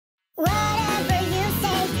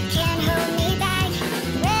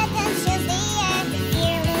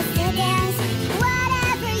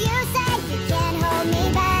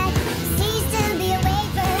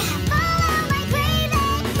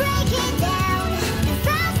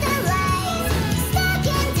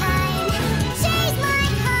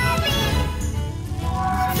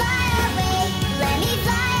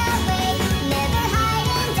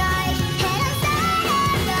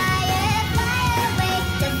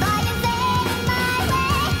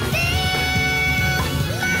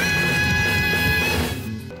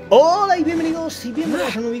Hola y bienvenidos a un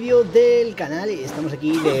nuevo vídeo del canal. Estamos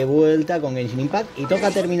aquí de vuelta con Genshin Impact y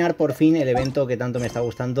toca terminar por fin el evento que tanto me está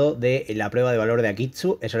gustando de la prueba de valor de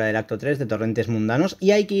Akitsu. Es hora del acto 3 de Torrentes Mundanos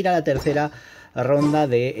y hay que ir a la tercera ronda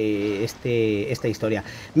de esta historia.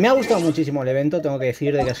 Me ha gustado muchísimo el evento, tengo que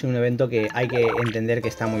decir de que ha sido un evento que hay que entender que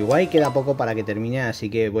está muy guay. Queda poco para que termine, así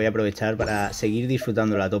que voy a aprovechar para seguir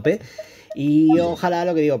disfrutándolo a tope. Y ojalá,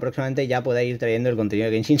 lo que digo, próximamente ya pueda ir trayendo el contenido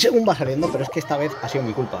de Genshin según va saliendo, pero es que esta vez ha sido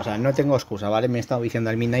mi culpa, o sea, no tengo excusa, ¿vale? Me he estado viciando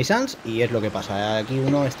al Midnight Suns y es lo que pasa, aquí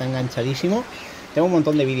uno está enganchadísimo. Tengo un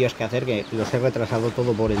montón de vídeos que hacer que los he retrasado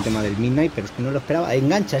todo por el tema del Midnight, pero es que no lo esperaba.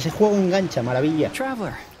 Engancha, ese juego engancha, maravilla.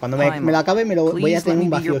 Cuando me lo acabe me lo voy a tener un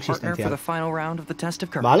vacío existencial.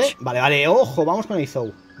 Vale, ojo, vamos con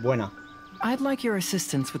Heizou. Buena. I'd like your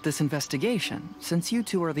assistance with this investigation, since you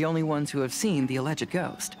two are the only ones who have seen the alleged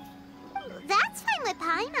ghost. That's fine with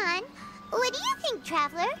Paimon. What do you think,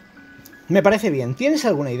 traveler? Me parece bien. ¿Tienes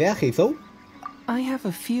alguna idea, Heizou? I have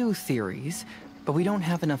a few theories, but we don't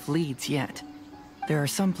have enough leads yet. There are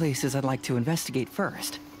some places I'd like to investigate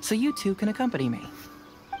first, so you two can accompany me.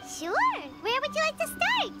 Sure. Where would you like to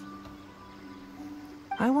start?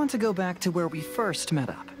 I want to go back to where we first met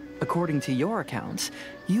up. According to your accounts,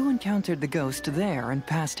 you encountered the ghost there and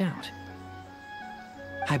passed out.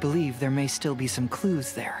 I believe there may still be some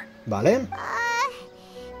clues there. Vale.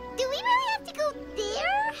 Do we really have to go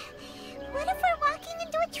there? What if we're walking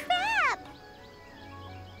into a trap?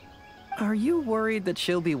 Are you worried that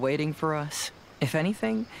she'll be waiting for us? If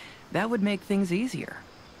anything, that would make things easier.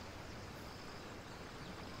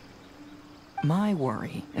 My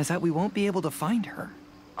worry is that we won't be able to find her.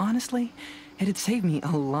 Honestly, it'd save me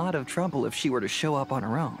a lot of trouble if she were to show up on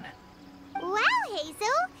her own. Wow,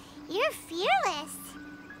 Heizou, you're fearless.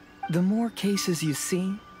 The more cases you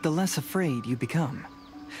see, the less afraid you become.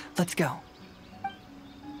 Let's go.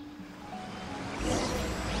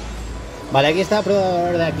 Vale, aquí está la prueba de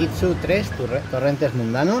valor de Akitsu 3, Torrentes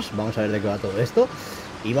Mundanos. Vamos a ver de qué va todo esto.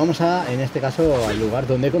 Y vamos a, en este caso, al lugar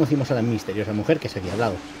donde conocimos a la misteriosa mujer, que es aquí al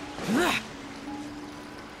lado.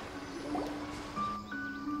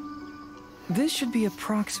 This should be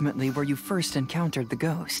approximately where you first encountered the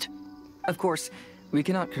ghost. Of course, we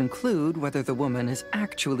cannot conclude whether the woman is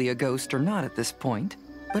actually a ghost or not at this point,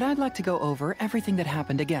 but I'd like to go over everything that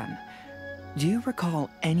happened again. Do you recall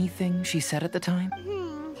anything she said at the time?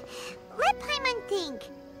 Let Paimon think.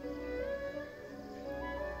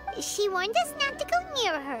 She warned us not to go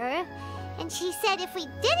near her, and she said if we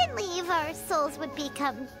didn't leave, our souls would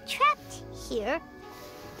become trapped here.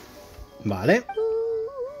 Vale.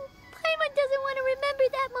 Paimon doesn't want to remember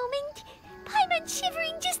that moment. Paimon's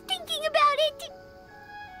shivering just thinking about it.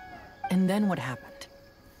 And then what happened?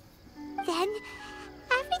 Then,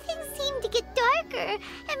 everything seemed to get darker,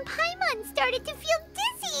 and Paimon started to feel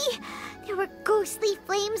dizzy. There were ghostly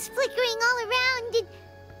flames flickering all around, and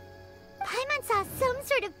Paimon saw some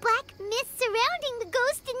sort of black mist surrounding the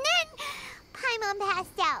ghost, and then Paimon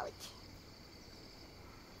passed out.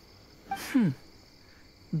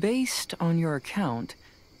 Based on your account,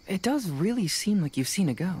 it does really seem like you've seen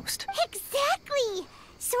a ghost. Exactly!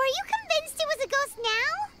 So are you convinced it was a ghost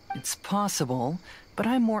now? It's possible, but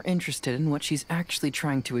I'm more interested in what she's actually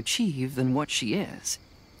trying to achieve than what she is.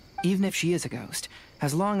 Even if she is a ghost,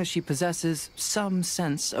 as long as she possesses some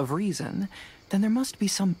sense of reason, then there must be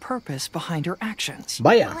some purpose behind her actions.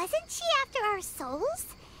 Vaya. Wasn't she after our souls?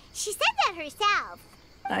 She said that herself.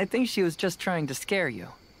 I think she was just trying to scare you.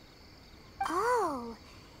 Oh,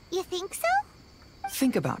 you think so?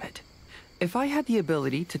 Think about it. If I had the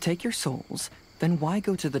ability to take your souls, then why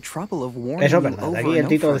go to the trouble of warning Eso es you verdad. over Aquí el and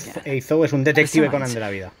Tito over again? Heizou es un detective Besides, Conan de la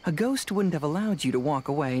vida. a ghost wouldn't have allowed you to walk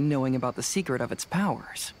away knowing about the secret of its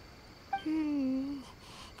powers.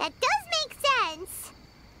 That does make sense.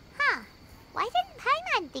 Huh. Why didn't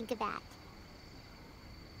Paimon think of that?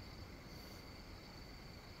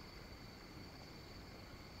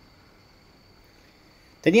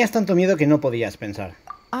 Tenías tanto miedo que no podías pensar.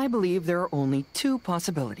 I believe there are only two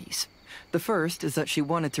possibilities. The first is that she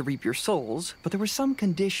wanted to reap your souls, but there was some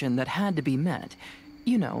condition that had to be met.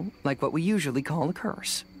 You know, like what we usually call a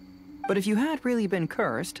curse. But if you had really been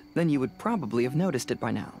cursed, then you would probably have noticed it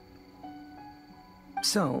by now.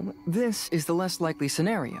 So, this is the less likely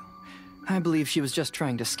scenario. I believe she was just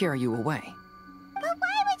trying to scare you away. But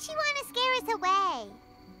why would she want to scare us away?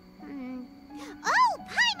 Oh,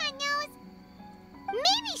 Paimon knows!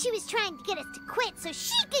 Maybe she was trying to get us to quit so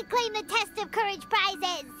she could claim the Test of Courage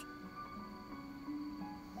prizes!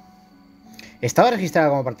 ¿Estaba registrada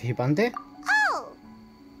como participante? Oh!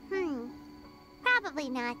 Probably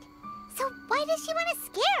not. So why does she want to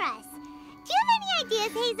scare us? Do you have any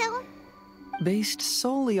ideas, Heizou? Based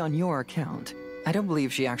solely on your account, I don't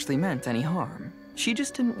believe she actually meant any harm. She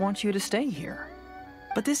just didn't want you to stay here.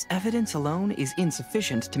 But this evidence alone is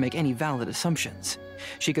insufficient to make any valid assumptions.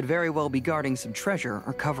 She could very well be guarding some treasure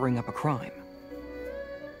or covering up a crime.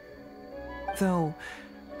 Though,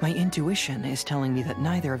 my intuition is telling me that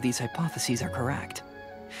neither of these hypotheses are correct.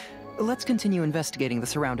 Let's continue investigating the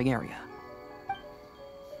surrounding area.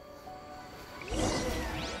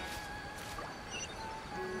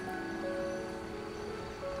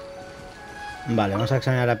 Vale, vamos a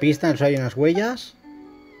examinar la pista. En el suelo hay unas huellas.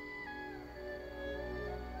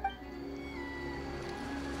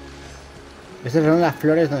 Estas son las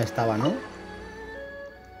flores donde estaba, ¿no?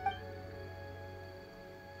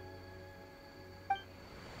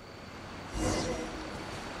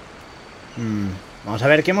 Vamos a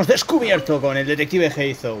ver qué hemos descubierto con el detective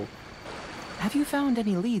Heizou. Have you found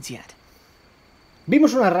any leads yet?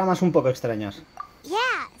 Vimos unas ramas un poco extrañas.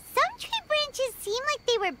 Yeah, some tree branches seem like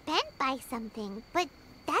they were bent by something, but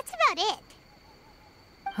that's about it.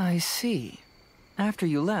 I see. After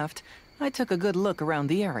you left, I took a good look around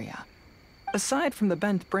the area. Aside from the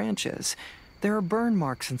bent branches, there are burn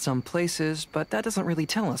marks in some places, but that doesn't really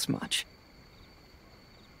tell us much.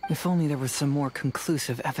 If only there was some more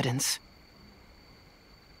conclusive evidence.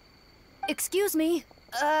 Excuse me.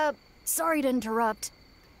 Sorry to interrupt.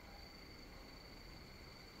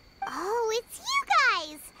 Oh, it's you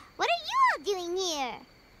guys! What are you all doing here?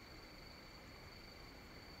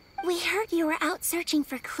 We heard you were out searching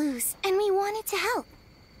for clues, and we wanted to help.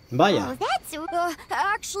 Vaya. Oh, that's...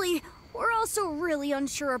 Actually, we're also really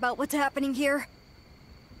unsure about what's happening here.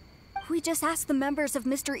 We just asked the members of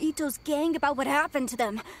Mr. Ito's gang about what happened to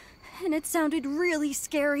them, and it sounded really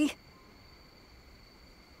scary.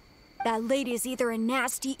 That lady is either a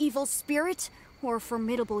nasty evil spirit or a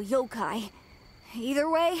formidable yokai. Either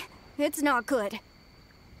way, it's not good.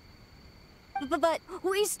 But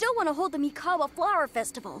we still want to hold the Mikawa Flower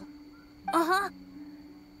Festival. Uh-huh.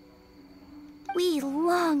 We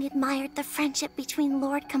long admired the friendship between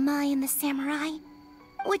Lord Kamai and the samurai,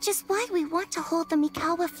 which is why we want to hold the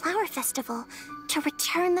Mikawa Flower Festival, to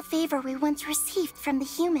return the favor we once received from the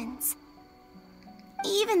humans.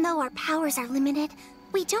 Even though our powers are limited,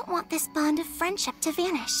 we don't want this bond of friendship to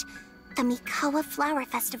vanish. The Mikawa Flower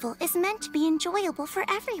Festival is meant to be enjoyable for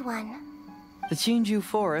everyone. The Chinju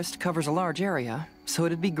Forest covers a large area, so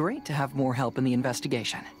it'd be great to have more help in the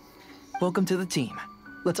investigation. Welcome to the team.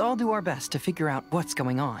 Let's all do our best to figure out what's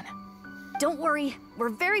going on. Don't worry, we're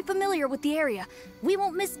very familiar with the area. We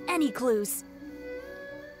won't miss any clues.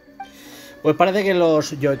 Pues parece que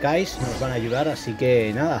los yokais nos van a ayudar, así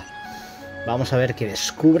que nada. Vamos a ver qué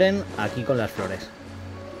descubren aquí con las flores.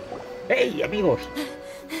 ¡Hey, amigos!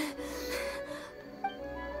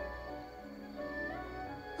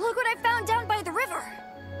 Look what I found down by the river.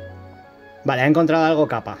 Vale, ha encontrado algo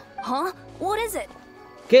capa. Huh? What is it?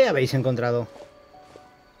 ¿Qué habéis encontrado?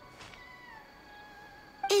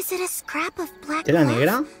 Is it a scrap of black ¿Tela cloth?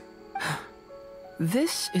 negra?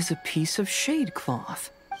 This is a piece of shade cloth.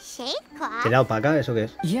 Shade cloth? ¿Tela opaca? ¿Eso qué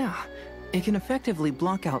es? Yeah, it can effectively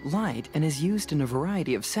block out light and is used in a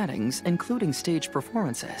variety of settings, including stage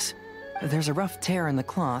performances. There's a rough tear in the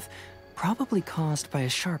cloth, probably caused by a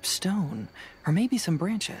sharp stone, or maybe some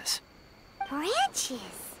branches. Branches?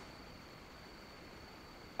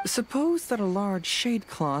 Suppose that a large shade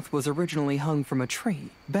cloth was originally hung from a tree,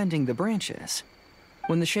 bending the branches.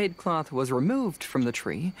 When the shade cloth was removed from the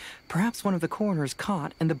tree, perhaps one of the corners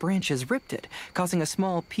caught and the branches ripped it, causing a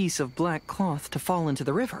small piece of black cloth to fall into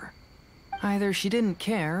the river. Either she didn't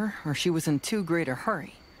care, or she was in too great a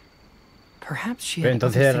hurry. Perhaps she Pero had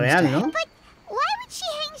entonces other es things real, to- ¿no? But why would she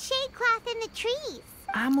hang shade cloth in the trees?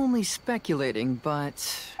 I'm only speculating, but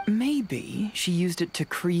maybe she used it to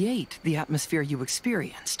create the atmosphere you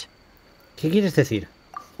experienced. ¿Qué quieres decir?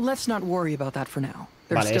 Let's not worry about that for now.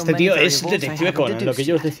 There's Vale, still este many tío es variables I Detective haven't Conan, lo que deduced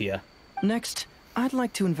yo os yet. decía. Next, I'd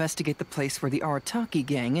like to investigate the place where the Arataki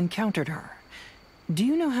gang encountered her. Do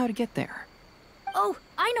you know how to get there? Oh,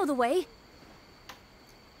 I know the way.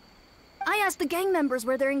 I asked the gang members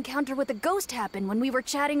where their encounter with the ghost happened when we were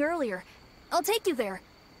chatting earlier. I'll take you there.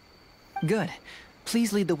 Good.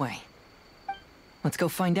 Please lead the way. Let's go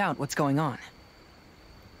find out what's going on.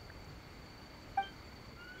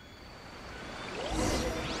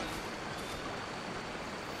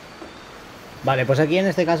 Vale, pues aquí en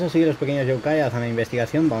este caso sí, los pequeños yokai hacen la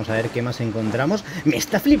investigación. Vamos a ver qué más encontramos. Me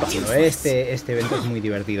está flipando, ¿eh? Este evento es muy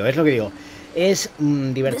divertido. Es lo que digo. Es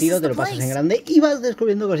divertido, te lo pasas en grande y vas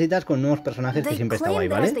descubriendo cositas con nuevos personajes que They siempre está guay,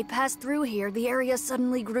 claimed that as ¿vale? they passed through here, the area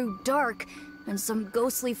suddenly grew dark, and some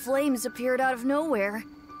ghostly flames appeared out of nowhere.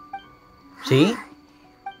 ¿Sí?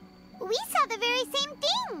 We saw the very same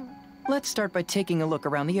thing. Let's start by taking a look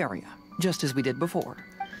around the area. just as we did before.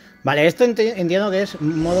 Vale, esto entiendo que es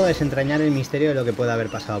un modo de desentrañar el misterio de lo que puede haber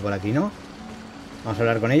pasado por aquí, ¿no? Vamos a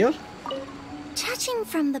hablar con ellos. Judging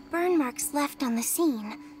from the burn marks left on the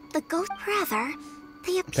scene, the ghost brother,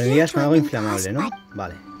 they appear Prendidas to con have algo been inflamable, caused ¿no? by...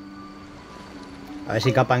 Vale. A ver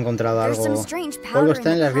si Kappa ha encontrado There's algo. some strange Polvo powder está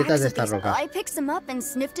in en the las grietas cracks de of estas these. rocas. I picked some up and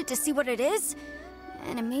sniffed it to see what it is,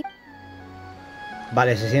 and it made...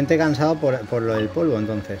 Vale, se siente cansado por lo del polvo,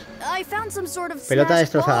 entonces. I found some sort of Pelota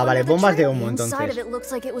smashed destrozada. ball Vale, under the bombas de tree. humo, Inside entonces. of it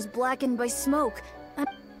looks like it was blackened by smoke.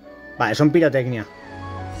 Vale, son pirotecnia.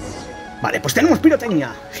 Vale, pues tenemos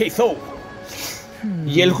pirotecnia. Heizou.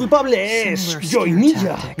 Y el culpable es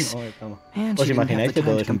Yoimiya. ¿Os imagináis que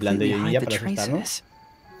todo es en plan de Yoimiya para asustarnos?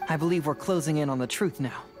 I believe we're closing in on the truth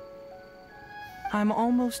now. I'm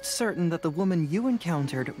almost certain that the woman you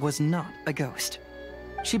encountered was not a ghost.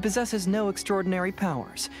 She possesses no extraordinary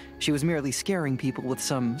powers. She was merely scaring people with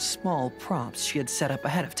some small props she had set up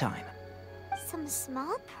ahead of time. Some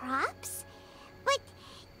small props? But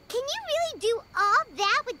can you really do all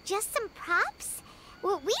that with just some props?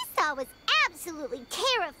 What we saw was absolutely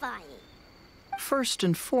terrifying. First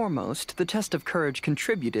and foremost, the test of courage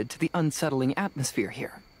contributed to the unsettling atmosphere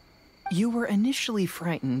here. You were initially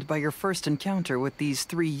frightened by your first encounter with these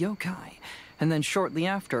 3 yokai, and then shortly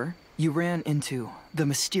after, you ran into the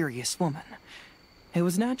mysterious woman. It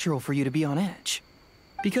was natural for you to be on edge.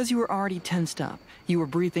 Because you were already tensed up, you were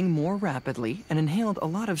breathing more rapidly and inhaled a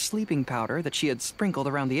lot of sleeping powder that she had sprinkled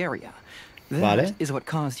around the area. That is what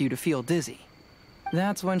caused you to feel dizzy.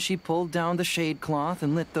 That's when she pulled down the shade cloth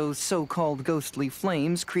and lit those so-called ghostly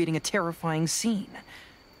flames, creating a terrifying scene.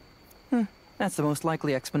 That's the most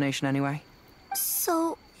likely explanation anyway.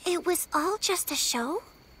 So, it was all just a show?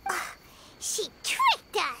 She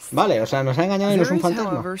tricked us! Vale, o sea, nos ha engañado y no es un There is, fantasma.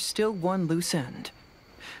 however, still one loose end.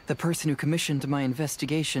 The person who commissioned my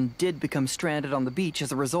investigation did become stranded on the beach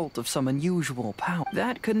as a result of some unusual power.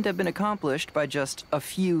 That couldn't have been accomplished by just a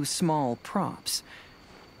few small props.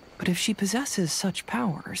 But if she possesses such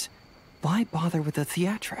powers, why bother with the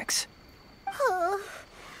theatrics? Oh,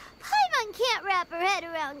 Paimon can't wrap her head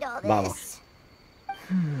around all this. Vamos.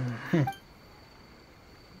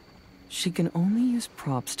 She can only use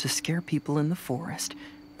props to scare people in the forest,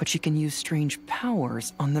 but she can use strange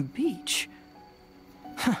powers on the beach.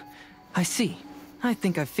 Huh, I see. I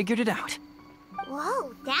think I've figured it out.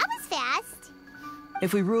 Whoa, that was fast.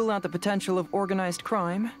 If we rule out the potential of organized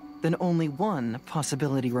crime, then only one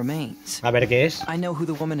possibility remains. A ver qué es. I know who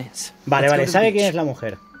the woman is. Vale, Let's go vale, to the sabe beach. quién es la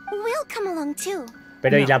mujer. We'll come along too.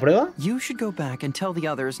 Pero ¿y No. la prueba? You should go back and tell the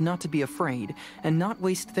others not to be afraid and not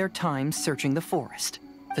waste their time searching the forest.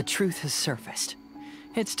 The truth has surfaced.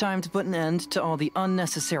 It's time to put an end to all the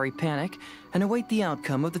unnecessary panic and await the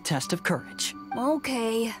outcome of the test of courage.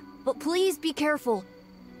 Okay, but please be careful.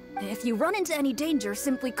 If you run into any danger,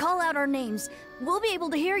 simply call out our names. We'll be able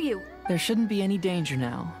to hear you. There shouldn't be any danger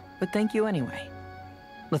now, but thank you anyway.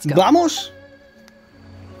 Let's go. ¡Vamos!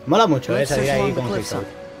 Mola mucho, Let's salir search ahí along the con Heizou. cliffside.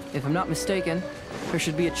 If I'm not mistaken, there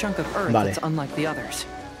should be a chunk of earth Vale. that's unlike the others.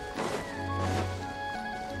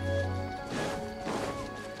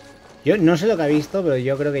 Yo no sé lo que ha visto, pero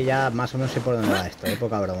yo creo que ya más o menos sé por dónde va esto,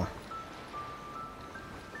 poca broma.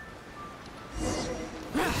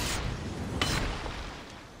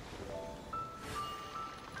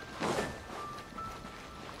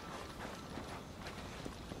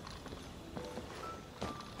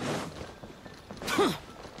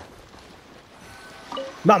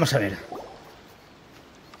 Vamos a ver.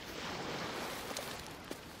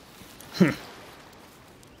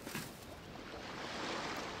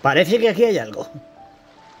 Parece que aquí hay algo.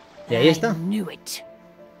 Y ahí está. I knew it.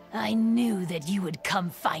 I knew that you would come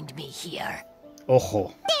find me here.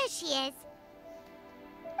 Ojo. There she is.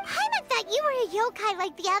 Paimon thought you were a yokai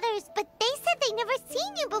like the others, but they said they'd never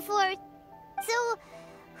seen you before. So,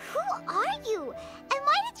 who are you? And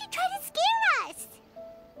why did you try to scare us?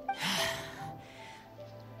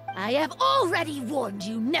 I have already warned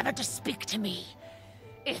you never to speak to me.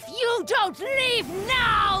 If you don't leave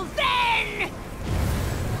now, then...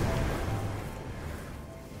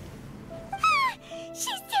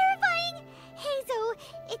 She's terrifying! Heizou,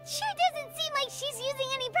 it sure doesn't seem like she's using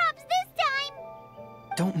any props this time!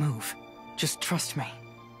 Don't move. Just trust me.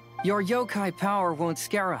 Your yokai power won't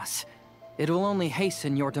scare us. It will only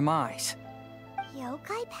hasten your demise.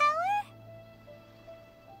 Yokai power?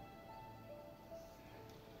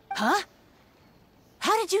 Huh?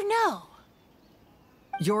 How did you know?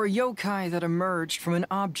 You're a yokai that emerged from an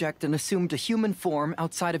object and assumed a human form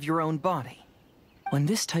outside of your own body. When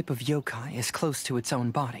this type of yokai is close to its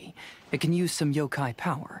own body, it can use some yokai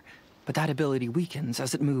power, but that ability weakens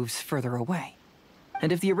as it moves further away.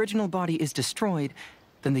 And if the original body is destroyed,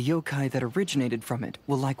 then the yokai that originated from it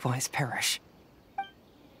will likewise perish.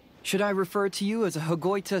 Should I refer to you as a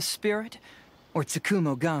Hagoita spirit, or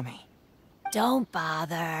Tsukumogami? Don't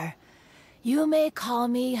bother. You may call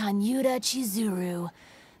me Hanyuda Chizuru.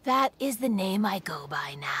 That is the name I go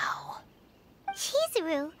by now.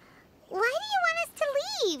 Chizuru, why do you want us to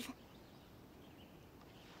leave?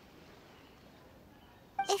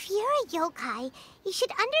 If you're a yokai, you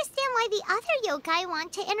should understand why the other yokai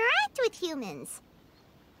want to interact with humans.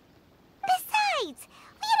 Besides,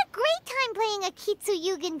 we had a great time playing Akitsu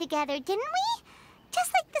Yugen together, didn't we?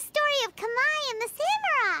 Just like the story of Kamai and the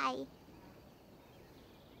samurai.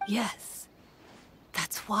 Yes,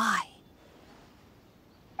 that's why.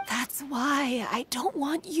 That's why I don't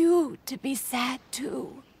want you to be sad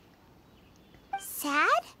too.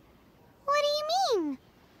 Sad? What do you mean?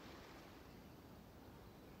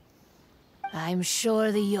 I'm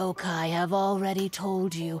sure the yokai have already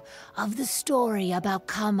told you of the story about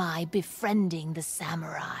Kamai befriending the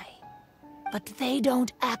samurai. But they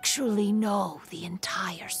don't actually know the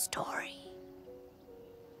entire story.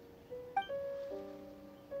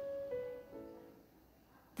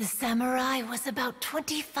 The samurai was about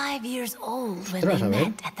 25 years old when they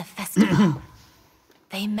met at the festival.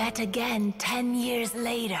 They met again 10 years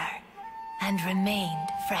later and remained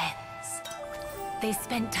friends. They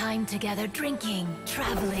spent time together drinking,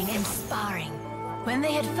 traveling, and sparring. When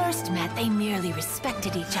they had first met, they merely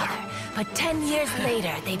respected each other, but 10 years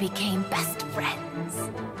later, they became best friends.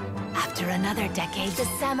 After another decade, the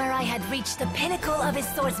samurai had reached the pinnacle of his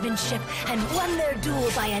swordsmanship and won their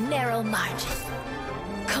duel by a narrow margin.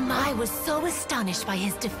 Kamai was so astonished by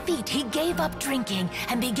his defeat, he gave up drinking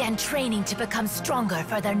and began training to become stronger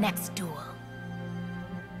for their next duel.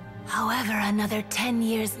 However, another 10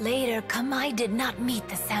 years later, Kamai did not meet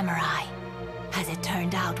the samurai. As it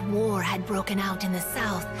turned out, war had broken out in the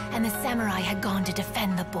south, and the samurai had gone to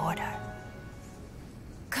defend the border.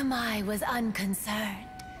 Kamai was unconcerned,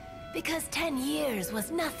 because 10 years was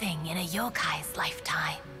nothing in a yokai's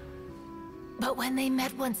lifetime. But when they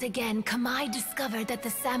met once again, Kamai discovered that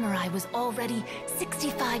the samurai was already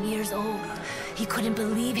 65 years old. He couldn't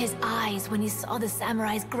believe his eyes when he saw the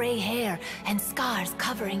samurai's gray hair and scars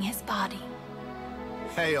covering his body.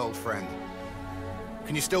 Hey, old friend.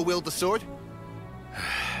 Can you still wield the sword?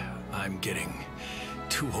 I'm getting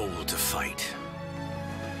too old to fight.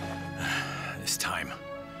 This time,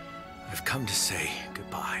 I've come to say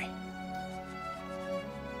goodbye.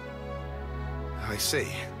 I see.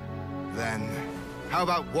 Then, how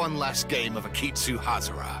about one last game of Akitsu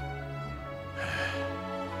Hazara?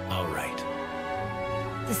 All right.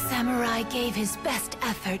 The samurai gave his best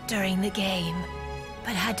effort during the game,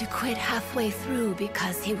 but had to quit halfway through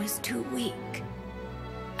because he was too weak.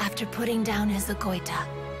 After putting down his Agoita,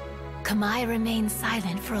 Kamai remained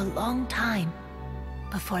silent for a long time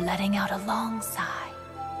before letting out a long sigh.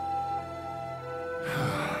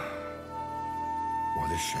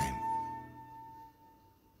 What a shame.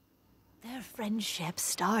 Their friendship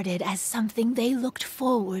started as something they looked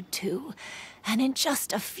forward to, and in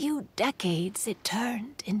just a few decades it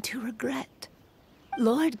turned into regret.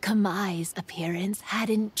 Lord Kamai's appearance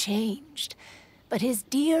hadn't changed, but his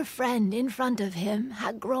dear friend in front of him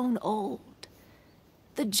had grown old.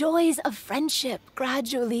 The joys of friendship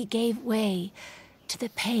gradually gave way to the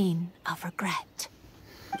pain of regret.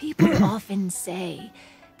 People often say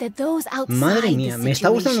that those outside Madre mía, me está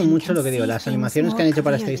gustando mucho lo que digo. can Las see animaciones things que han hecho more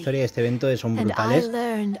para esta clearly. historia y este evento son And I brutales.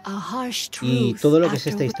 learned a harsh Y truth todo lo que es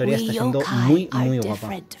esta after historia está we siendo yokai muy, are muy guapa.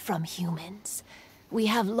 different from humans. We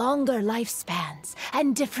have longer lifespans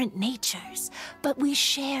and different natures, but we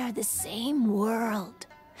share the same world.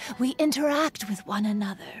 We interact with one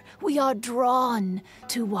another. We are drawn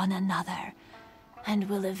to one another, and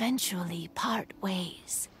will eventually part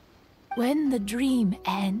ways. When the dream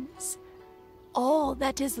ends, all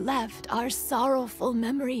that is left are sorrowful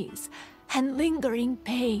memories and lingering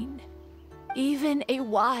pain. Even a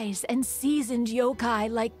wise and seasoned yokai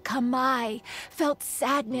like Kamai felt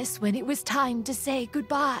sadness when it was time to say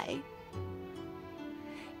goodbye.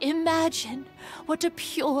 Imagine what a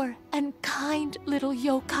pure and kind little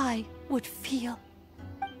yokai would feel.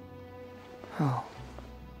 Oh.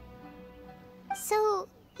 So,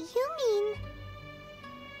 you mean...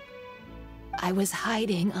 I was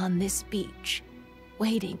hiding on this beach,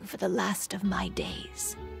 waiting for the last of my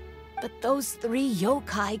days. But those 3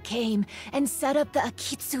 yokai came and set up the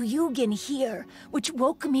Akitsu Yugen here, which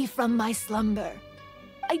woke me from my slumber.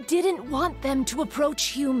 I didn't want them to approach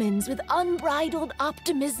humans with unbridled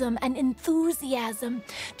optimism and enthusiasm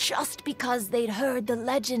just because they'd heard the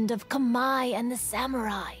legend of Kamai and the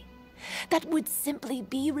samurai. That would simply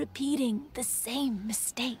be repeating the same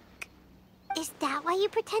mistake. Is that why you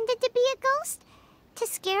pretended to be a ghost? To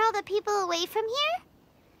scare all the people away from here?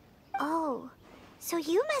 Oh, so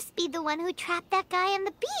you must be the one who trapped that guy on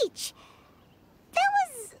the beach. That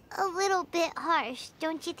was a little bit harsh,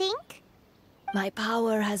 don't you think? My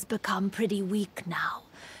power has become pretty weak now,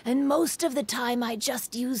 and most of the time I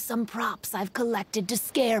just use some props I've collected to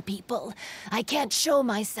scare people. I can't show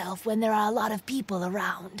myself when there are a lot of people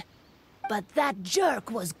around. But that jerk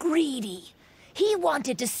was greedy. He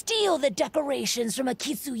wanted to steal the decorations from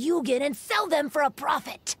Akitsu Yugen and sell them for a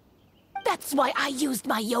profit. That's why I used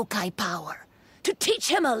my yokai power, to teach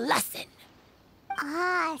him a lesson.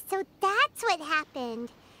 Ah, so that's what happened.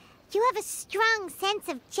 You have a strong sense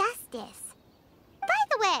of justice. By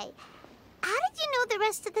the way, how did you know the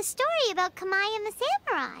rest of the story about Kamai and the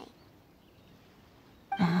samurai?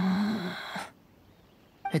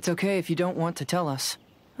 It's okay if you don't want to tell us.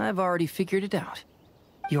 I've already figured it out.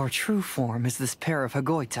 Your true form is this pair of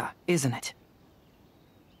Hagoita, isn't it?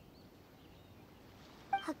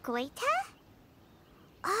 Hagoita?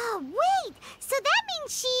 Oh, wait! So that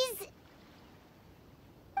means she's...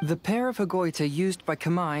 The pair of Hagoita used by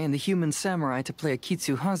Kamai and the human samurai to play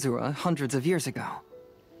Akitsu Hazura hundreds of years ago.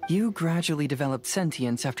 You gradually developed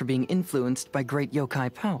sentience after being influenced by great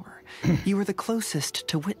yokai power. You were the closest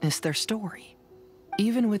to witness their story.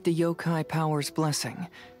 Even with the yokai power's blessing,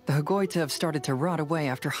 the Hagoita have started to rot away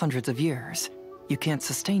after hundreds of years. You can't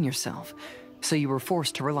sustain yourself, so you were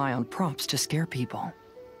forced to rely on props to scare people.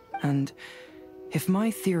 And if my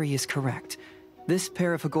theory is correct, this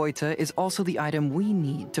pair of Hagoita is also the item we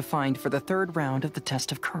need to find for the third round of the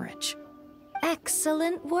test of courage.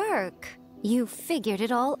 Excellent work. You figured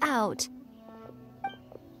it all out.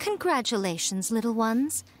 Congratulations, little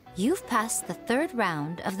ones. You've passed the third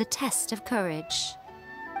round of the test of courage.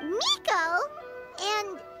 Miko?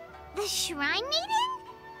 And the Shrine Maiden?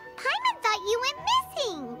 Paimon thought you went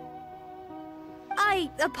missing. I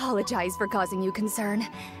apologize for causing you concern.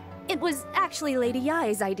 It was actually Lady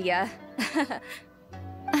Yai's idea.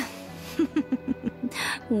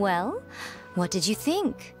 Well, what did you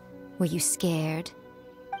think? Were you scared?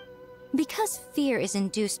 Because fear is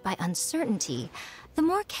induced by uncertainty, the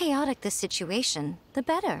more chaotic the situation, the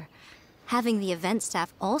better. Having the event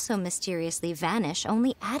staff also mysteriously vanish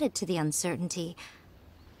only added to the uncertainty.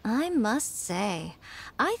 I must say,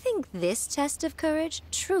 I think this test of courage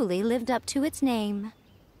truly lived up to its name.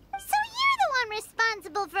 So you're the one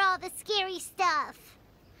responsible for all the scary stuff.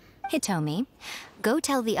 Hitomi, go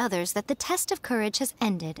tell the others that the test of courage has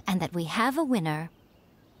ended and that we have a winner.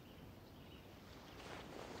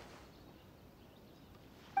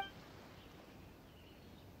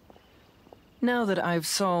 Now that I've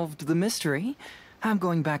solved the mystery, I'm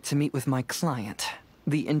going back to meet with my client.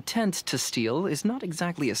 The intent to steal is not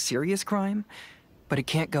exactly a serious crime, but it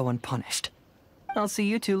can't go unpunished. I'll see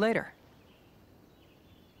you two later.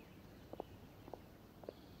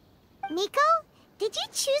 Miko, did you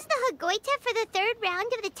choose the Hagoita for the third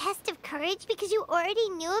round of the test of courage because you already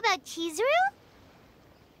knew about Chizuru?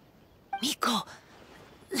 Miko,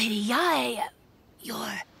 Lady Yai,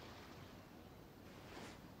 you're...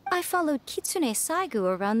 I followed Kitsune Saigu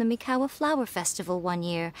around the Mikawa Flower Festival one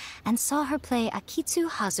year and saw her play Akitsu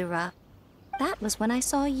Hazura. That was when I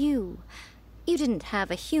saw you. You didn't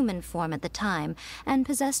have a human form at the time and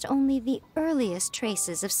possessed only the earliest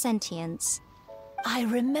traces of sentience. I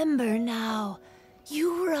remember now.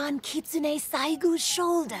 You were on Kitsune Saigu's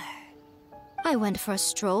shoulder. I went for a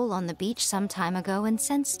stroll on the beach some time ago and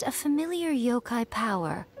sensed a familiar yokai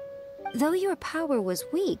power. Though your power was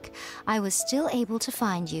weak, I was still able to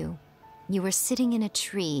find you. You were sitting in a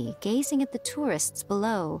tree, gazing at the tourists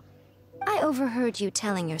below. I overheard you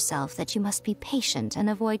telling yourself that you must be patient and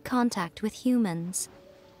avoid contact with humans.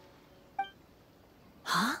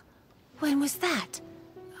 Huh? When was that?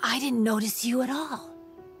 I didn't notice you at all.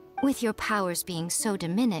 With your powers being so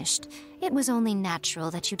diminished, it was only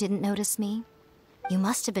natural that you didn't notice me. You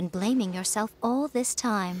must have been blaming yourself all this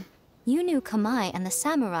time. You knew Kamai and the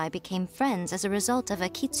samurai became friends as a result of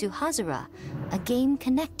Akitsu Hazura, a game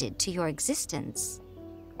connected to your existence.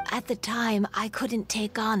 At the time, I couldn't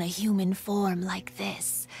take on a human form like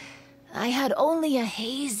this. I had only a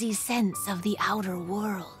hazy sense of the outer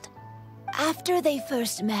world. After they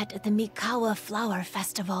first met at the Mikawa Flower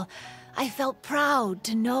Festival, I felt proud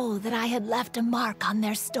to know that I had left a mark on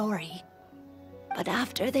their story. But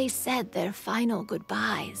after they said their final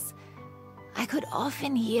goodbyes, I could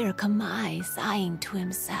often hear Kamai sighing to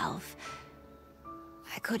himself.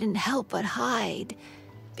 I couldn't help but hide,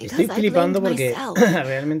 Estoy flipando porque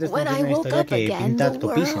realmente esta es una historia que pinta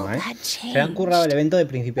topísima, ¿eh? Se han currado el evento de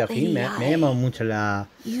principio a fin, me ha llamado mucho la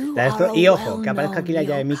esto. Y ojo, que aparezca aquí la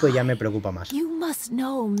llave de Miko ya me preocupa más. A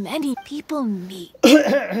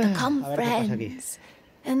ver qué pasa aquí.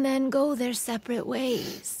 And then go their separate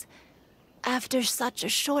ways. After such a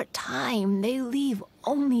short time, they leave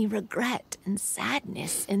only regret and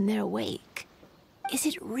sadness in their wake. Is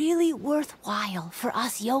it really worthwhile for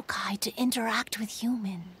us yokai to interact with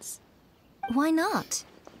humans? Why not?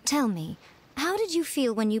 Tell me, how did you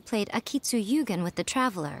feel when you played Akitsu Yugen with the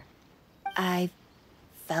Traveler? I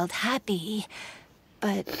felt happy,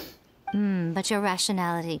 but... But your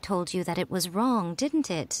rationality told you that it was wrong, didn't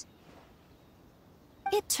it?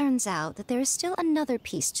 It turns out that there is still another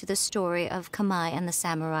piece to the story of Kamai and the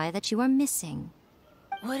samurai that you are missing.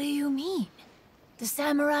 What do you mean? The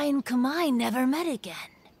samurai and Kamai never met again.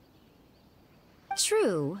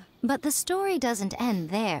 True, but the story doesn't end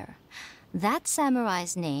there. That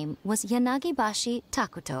samurai's name was Yanagibashi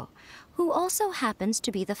Takuto, who also happens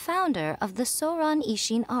to be the founder of the Soran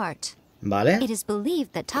Ishin art. Vale. It is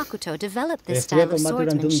believed that Takuto developed this style of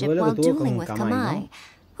swordsmanship while dueling with Kamai,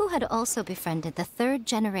 who had also befriended the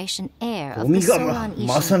third-generation heir of the Soran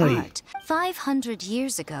Ishin art. 500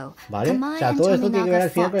 years ago, Kamai and Tominaga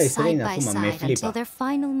fought side by side until their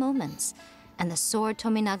final moments, and the sword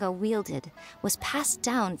Tominaga wielded was passed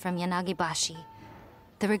down from Yanagibashi.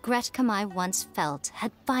 The regret Kamai once felt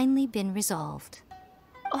had finally been resolved.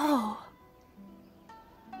 Oh.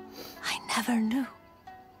 I never knew.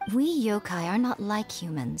 We yokai are not like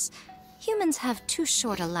humans. Humans have too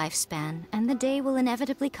short a lifespan, and the day will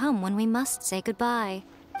inevitably come when we must say goodbye.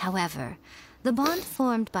 However, the bond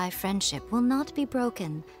formed by friendship will not be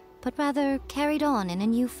broken, but rather carried on in a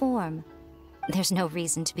new form. There's no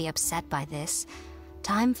reason to be upset by this.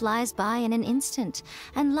 Time flies by in an instant,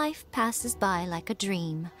 and life passes by like a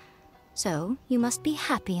dream. So, you must be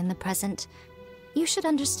happy in the present. You should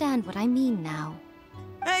understand what I mean now.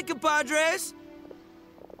 Hey, compadres!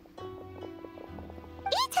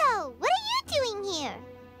 Ito, what are you doing here?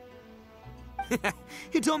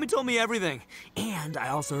 Hitomi told me everything. And I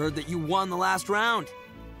also heard that you won the last round.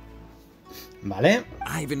 Vale.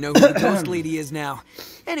 I even know who the ghost lady is now.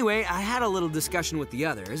 Anyway, I had a little discussion with the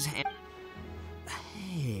others, and...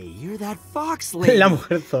 Hey, you're that fox lady. La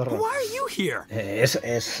mujer zorra. Why are you here? Es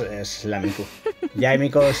la Miku. Ya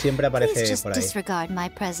Miku siempre aparece Please just por ahí. Disregard my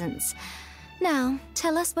presence. Now,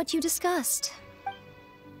 tell us what you discussed.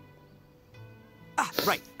 Ah,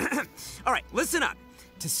 right. All right, listen up.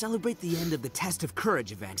 To celebrate the end of the Test of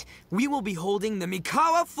Courage event, we will be holding the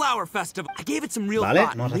Mikawa Flower Festival. I gave it some real Vale,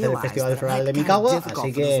 thought. Vamos a hacer el Festival Floral de Mikawa,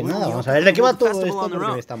 así que nada, vamos a ver de qué va todo esto porque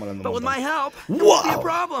me está molando But with un my help, montón. it won't be a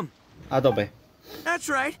problem. A tope. That's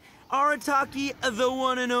right. Arataki, the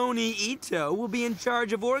one and only Ito, will be in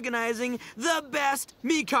charge of organizing the best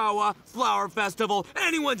Mikawa Flower Festival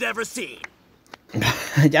anyone's ever seen.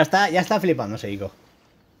 ya está flipándose, Iko.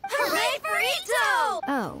 Hooray for Ito!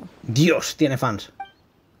 Oh. Dios, tiene fans.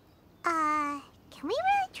 Can we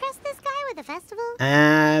really trust this guy with the festival?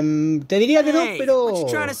 Te diría que no, Hey, pero... what you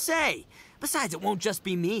trying to say? Besides, it won't just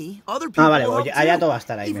be me. Other people vale, will pues help Ayato too. va a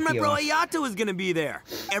estar ahí, Even me my fío bro más. Ayato is gonna be there.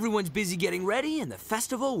 Everyone's busy getting ready, and the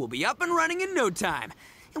festival will be up and running in no time.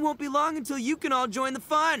 It won't be long until you can all join the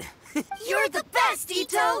fun. You're the best,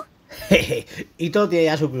 Ito! Ito tiene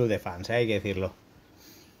ya su club de fans, hay que decirlo.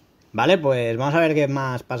 Vale, pues vamos a ver qué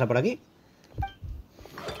más pasa por aquí.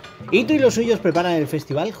 Ito y los suyos preparan el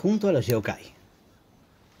festival junto a los yokai.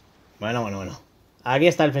 Bueno. Aquí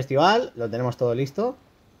está el festival, lo tenemos todo listo.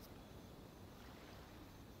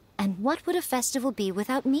 And what would a festival be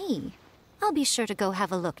without me? I'll be sure to go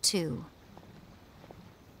have a look too.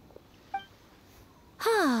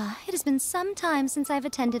 It has been some time since I've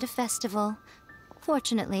attended a festival.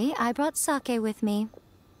 Fortunately, I brought sake with me.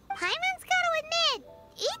 Paimon's gotta admit,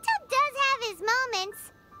 Ito does have his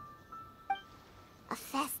moments. A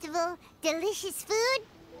festival, delicious food,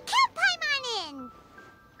 count Paimon in!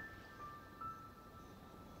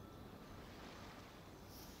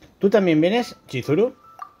 ¿Tú también vienes, Chizuru?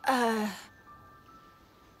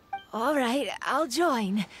 All right, I'll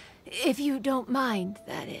join. If you don't mind,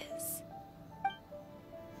 that is.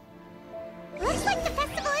 Looks like the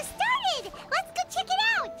festival has started! Let's go check it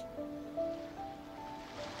out!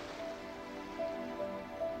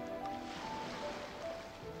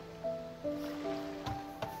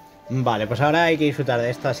 Vale, pues ahora hay que disfrutar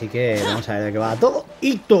de esto, así que vamos a ver de qué va todo.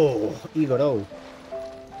 ¡Ito! Igorou.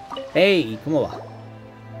 ¡Ey! ¿Cómo va?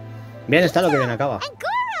 Bien está lo que bien acaba. And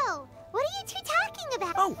Goro! What are you two talking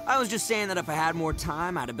about? Oh, I was just saying that if I had more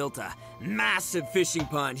time, I'd have built a massive fishing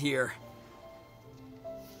pond here.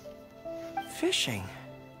 Fishing?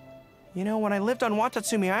 You know, when I lived on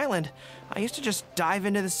Watatsumi Island, I used to just dive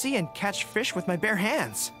into the sea and catch fish with my bare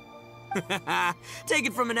hands. Take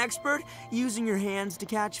it from an expert, using your hands to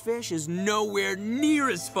catch fish is nowhere near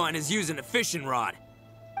as fun as using a fishing rod.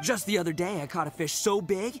 Just the other day, I caught a fish so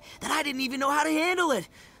big that I didn't even know how to handle it.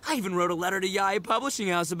 I even wrote a letter to Yae Publishing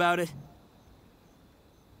House about it.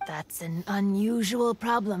 That's an unusual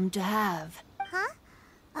problem to have. Huh?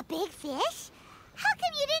 A big fish? How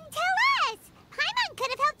come you didn't tell us? Paimon could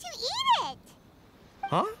have helped you eat it.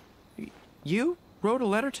 Huh? You wrote a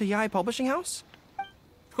letter to Yae Publishing House?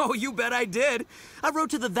 Oh, you bet I did. I wrote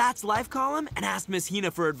to the That's Life column and asked Miss Hina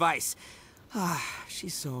for advice. Ah,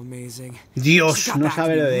 she's so amazing. Dios, no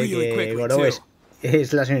sabe lo de que Goro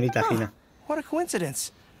es la señorita Hina. What a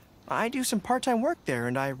coincidence. I do some part-time work there,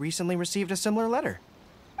 and I recently received a similar letter.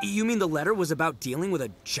 You mean the letter was about dealing with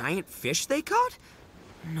a giant fish they caught?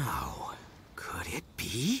 No. Could it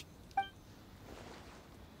be?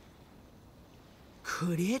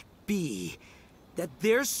 Could it be that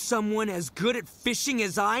there's someone as good at fishing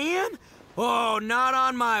as I am? Oh, not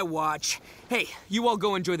on my watch. Hey, you all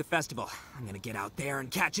go enjoy the festival. I'm gonna get out there and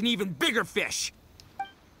catch an even bigger fish.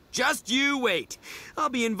 Just you wait. I'll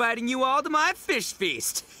be inviting you all to my fish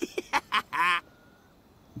feast.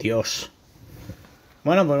 Dios.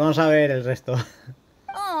 Bueno, pues vamos a ver el resto.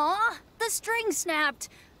 Aw, the string snapped.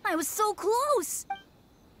 I was so close.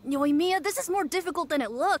 Yoimiya, this is more difficult than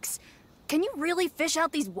it looks. Can you really fish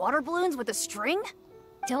out these water balloons with a string?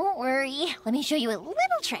 Don't worry. Let me show you a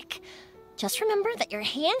little trick. Just remember that your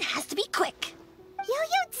hand has to be quick.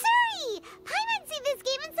 Yo-Yo Tsuri! Paimon's seen this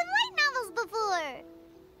game in some light novels before.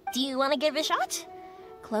 Do you want to give it a shot?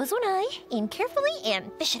 Close one eye, aim carefully,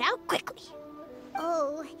 and fish it out quickly.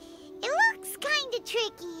 Oh, it looks kinda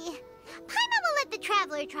tricky. Paimon will let the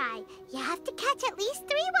traveler try. You have to catch at least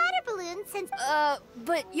 3 water balloons since...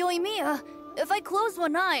 But Yoimiya, if I close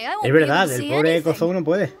one eye, I won't Es be able verdad, to el see pobre anything. Kozou no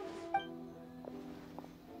puede.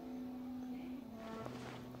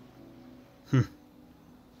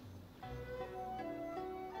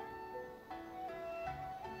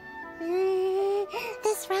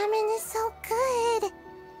 This ramen is so good.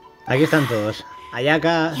 Aquí están todos.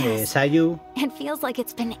 Ayaka, Sayu. It feels like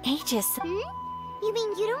it's been ages. You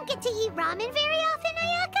mean you don't get to eat ramen very often,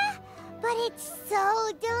 Ayaka? But it's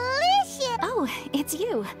so delicious. Oh, it's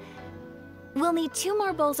you. We'll need 2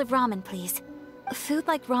 more bowls of ramen, please. Food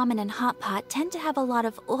like ramen and hot pot tend to have a lot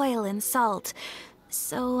of oil and salt,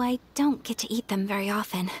 so I don't get to eat them very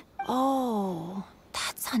often. Oh,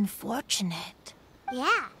 that's unfortunate.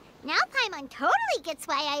 Yeah, now Paimon totally gets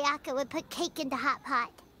why Ayaka would put cake into hot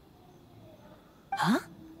pot. Huh?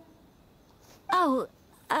 Oh,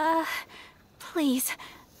 please,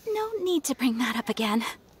 no need to bring that up again.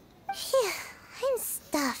 Phew, I'm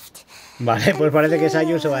stuffed. Vale, pues parece que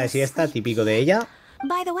Sayu se va de siesta, típico de ella.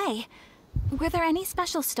 By the way, were there any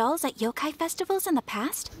special stalls at yokai festivals in the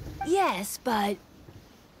past? Yes, but...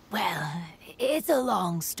 well, it's a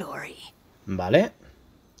long story. Vale.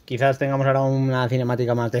 Quizás tengamos ahora una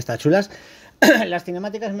cinemática más de estas chulas. Las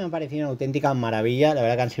cinemáticas me han parecido una auténtica maravilla. La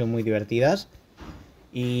verdad que han sido muy divertidas.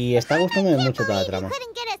 Y está gustándome mucho toda la trama.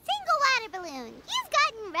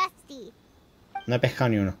 No he pescado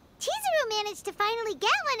ni uno. Chizuru managed to finally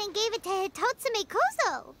get one and gave it to Hitotsume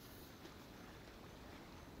Kozo.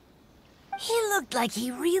 He looked like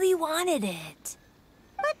he really wanted it.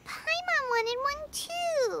 But Paimon wanted one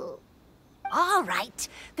too. All right,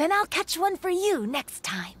 then I'll catch one for you next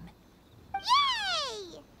time.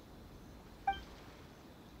 Yay!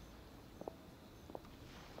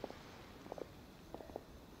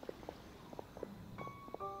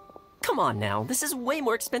 Come on now, this is way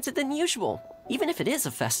more expensive than usual. Even if it is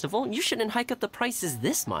a festival, you shouldn't hike up the prices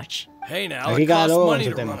this much. Hey now, it costs money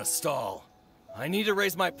to run a stall. I need to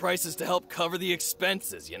raise my prices to help cover the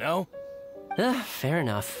expenses, you know? Fair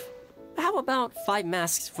enough. How about 5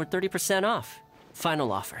 masks for 30% off?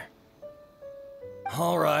 Final offer.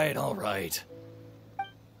 All right, all right.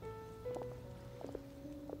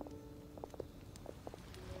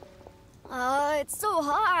 It's so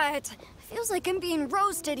hot. Feels like I'm being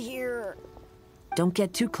roasted here. Don't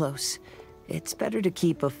get too close. It's better to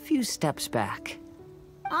keep a few steps back.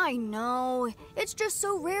 I know. It's just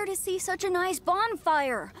so rare to see such a nice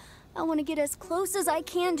bonfire. I want to get as close as I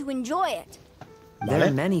can to enjoy it. There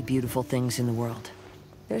are many beautiful things in the world.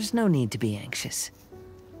 There's no need to be anxious.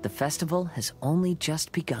 The festival has only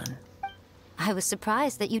just begun. I was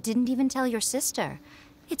surprised that you didn't even tell your sister.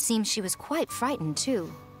 It seems she was quite frightened,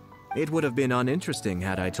 too. It would have been uninteresting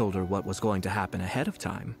had I told her what was going to happen ahead of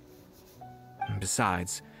time.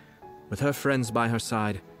 Besides, with her friends by her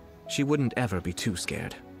side, she wouldn't ever be too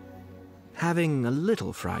scared. Having a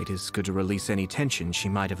little fright is good to release any tension she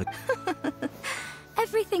might have...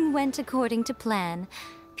 Everything went according to plan.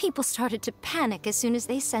 People started to panic as soon as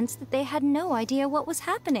they sensed that they had no idea what was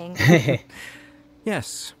happening.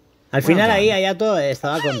 Yes. Al final ahí Hayato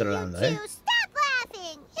estaba controlando, ¿eh? Stop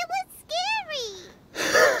laughing. It was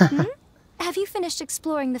scary. Have you finished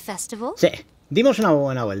exploring the festival? Sí. Dimos una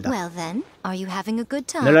buena vuelta. Well then, are you having a good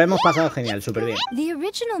time? Nos lo hemos pasado genial, súper bien. The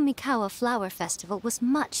original Mikawa Flower Festival was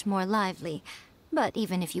much more lively. But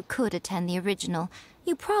even if you could attend the original,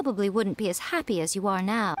 you probably wouldn't be as happy as you are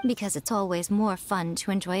now, because it's always more fun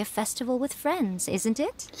to enjoy a festival with friends, isn't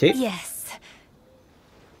it? Sí. Yes.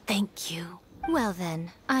 Thank you. Well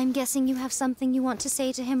then, I'm guessing you have something you want to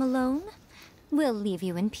say to him alone? We'll leave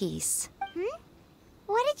you in peace.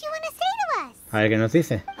 What did you want to say to us? A ver qué nos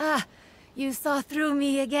dice. Ah, you saw through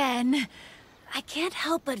me again. I can't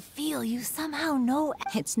help but feel you somehow know...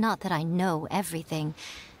 It's not that I know everything.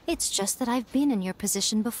 It's just that I've been in your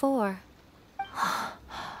position before.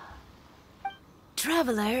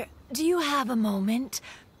 Traveler, do you have a moment?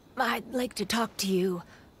 I'd like to talk to you.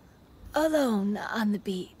 Alone on the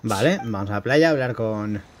beach. Vale, vamos a la playa a hablar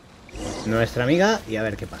con nuestra amiga y a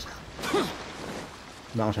ver qué pasa.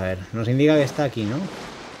 Vamos a ver, nos indica que está aquí, ¿no?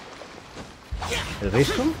 ¿El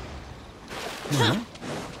risco? No.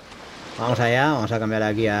 Vamos allá, vamos a cambiar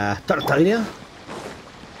aquí a Tortalia.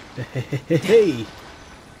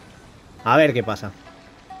 A ver qué pasa.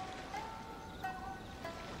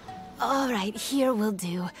 All right, here will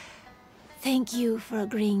do. Thank you for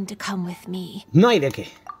agreeing to come with me. No hay de qué.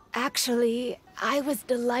 Actually, I was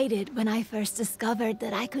delighted when I first discovered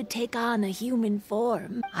that I could take on a human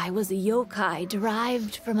form. I was a yokai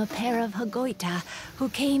derived from a pair of Hagoita who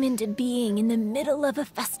came into being in the middle of a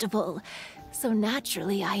festival. So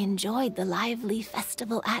naturally, I enjoyed the lively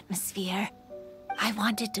festival atmosphere. I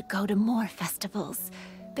wanted to go to more festivals,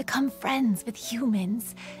 become friends with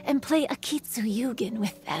humans, and play Akitsu Yugen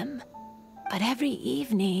with them. But every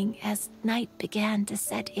evening, as night began to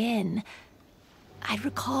set in, I'd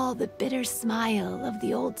recall the bitter smile of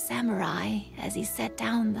the old samurai as he set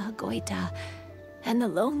down the Hagoita, and the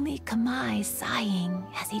lonely Kamai sighing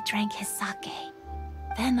as he drank his sake.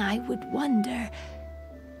 Then I would wonder,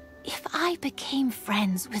 if I became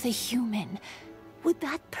friends with a human, would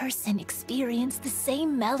that person experience the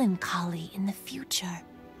same melancholy in the future?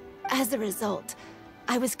 As a result,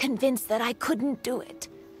 I was convinced that I couldn't do it.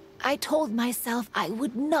 I told myself I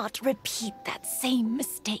would not repeat that same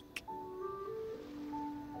mistake.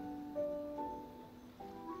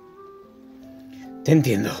 Te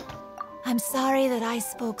entiendo. I'm sorry that I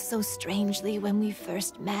spoke so strangely when we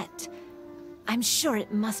first met. I'm sure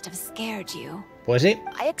it must have scared you. Pues sí.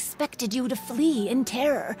 I expected you to flee in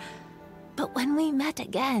terror. But when we met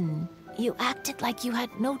again, you acted like you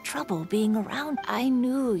had no trouble being around. I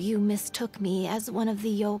knew you mistook me as one of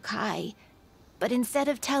the yokai. But instead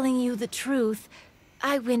of telling you the truth,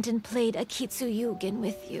 I went and played Akitsu Yugen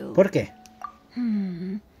with you. ¿Por qué?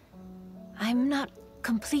 I'm not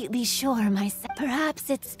completely sure myself. Perhaps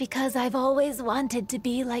it's because I've always wanted to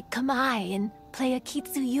be like Kamai and play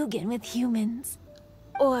Akitsu Yugen with humans.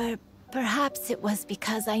 Or perhaps it was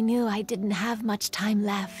because I knew I didn't have much time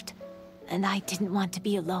left, and I didn't want to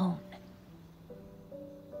be alone.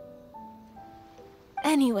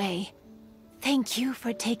 Anyway, thank you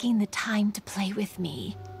for taking the time to play with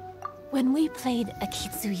me. When we played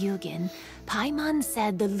Akitsu Yugen, Paimon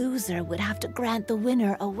said the loser would have to grant the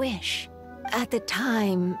winner a wish. At the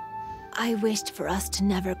time, I wished for us to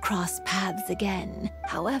never cross paths again.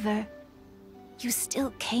 However, you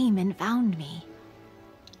still came and found me.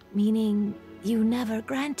 Meaning, you never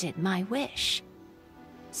granted my wish.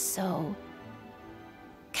 So,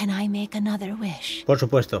 can I make another wish? Por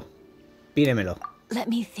supuesto. Pídemelo. Let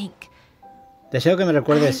me think. Deseo que me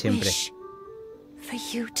recuerdes siempre. Wish for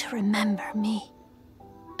you to remember me.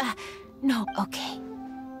 No, okay.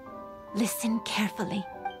 Listen carefully.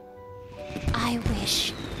 I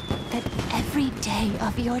wish that every day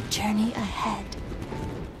of your journey ahead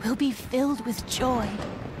will be filled with joy,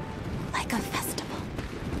 like a festival.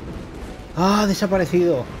 ¡Ah,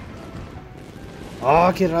 desaparecido!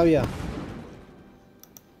 ¡Ah, qué rabia!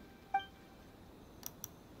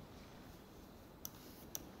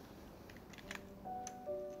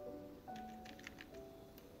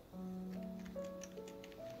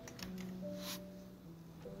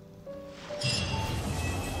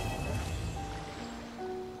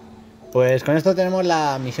 Pues con esto tenemos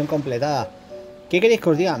la misión completada. ¿Qué queréis que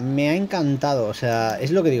os diga? Me ha encantado, o sea,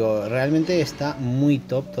 es lo que digo, realmente está muy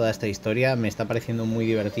top toda esta historia, me está pareciendo muy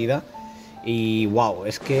divertida. Y wow,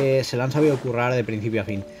 es que se lo han sabido currar de principio a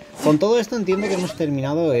fin. Con todo esto entiendo que hemos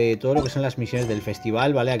terminado todo lo que son las misiones del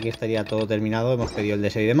festival, ¿vale? Aquí estaría todo terminado, hemos pedido el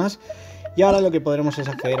deseo y demás. Y ahora lo que podremos es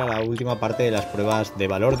acceder a la última parte de las pruebas de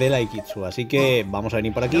valor del Akitsu. Así que vamos a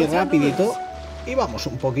venir por aquí rapidito y vamos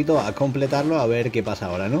un poquito a completarlo a ver qué pasa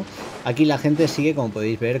ahora, ¿no? Aquí la gente sigue, como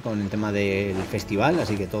podéis ver, con el tema del festival,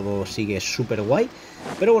 así que todo sigue súper guay.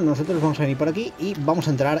 Pero bueno, nosotros vamos a venir por aquí y vamos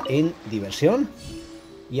a entrar en diversión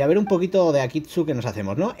y a ver un poquito de Akitsu que nos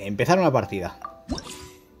hacemos, ¿no? Empezar una partida.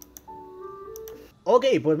 Ok,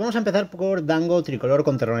 pues vamos a empezar por Dango Tricolor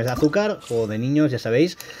con terrones de azúcar, juego de niños, ya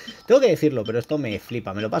sabéis. Tengo que decirlo, pero esto me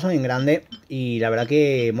flipa, me lo paso en grande y la verdad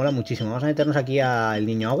que mola muchísimo. Vamos a meternos aquí al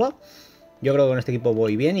niño agua. Yo creo que con este equipo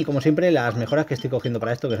voy bien y como siempre las mejoras que estoy cogiendo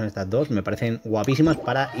para esto, que son estas dos, me parecen guapísimas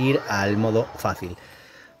para ir al modo fácil.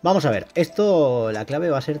 Vamos a ver, esto, la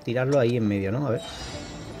clave va a ser tirarlo ahí en medio, ¿no? A ver.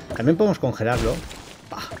 También podemos congelarlo.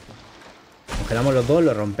 ¡Pah! Congelamos los dos,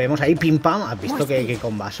 lo rompemos ahí, pim pam. Has visto que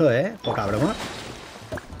con vaso, ¿eh? Poca broma.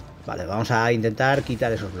 Vale, vamos a intentar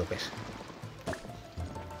quitar esos bloques.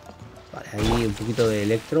 Vale, ahí un poquito de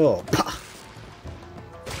electro. ¡Pah!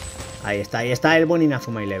 Ahí está el buen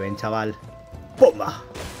Inazuma Eleven, chaval. ¡Pumba!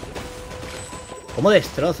 Cómo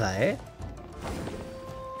destroza, ¿eh?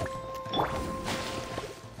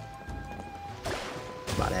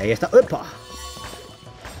 Vale, ahí está. ¡Epa!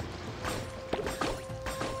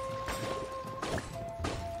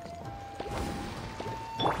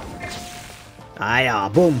 Ahí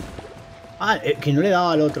va, ¡pum! Ah, que no le he dado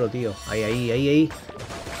al otro, tío. Ahí.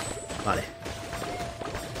 Vale.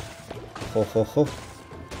 Ojo.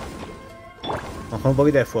 Vamos con un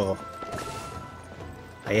poquito de fuego.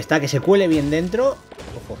 Ahí está, que se cuele bien dentro.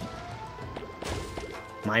 Ojo.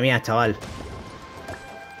 Madre mía, chaval.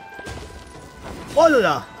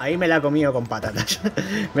 ¡Hola! Ahí me la he comido con patatas.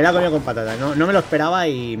 Me la he comido con patatas. No me lo esperaba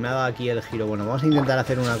y me ha dado aquí el giro. Bueno, vamos a intentar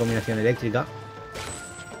hacer una combinación eléctrica.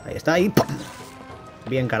 Ahí está, ahí. ¡Pum!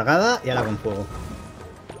 Bien cargada y ahora con fuego.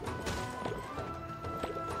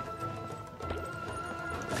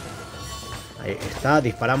 Ahí está,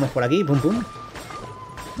 disparamos por aquí, pum pum.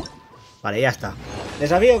 Vale, ya está.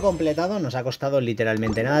 Desafío completado, nos ha costado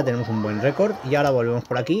literalmente nada, tenemos un buen récord. Y ahora volvemos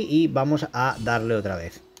por aquí y vamos a darle otra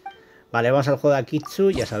vez. Vale, vamos al juego de Akitsu,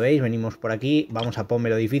 ya sabéis, venimos por aquí, vamos a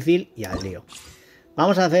ponmelo difícil y al lío.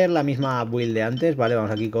 Vamos a hacer la misma build de antes, ¿vale?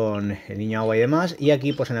 Vamos aquí con el niño agua y demás. Y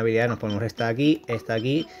aquí, pues en habilidades nos ponemos esta aquí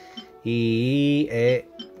y...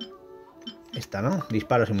 esta, ¿no?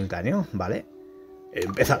 Disparo simultáneo, ¿vale?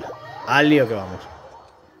 Empezar. Al lío que vamos.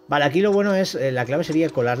 Vale, aquí lo bueno es, la clave sería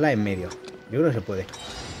colarla en medio. Yo creo que se puede.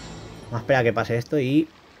 Vamos a esperar a que pase esto y...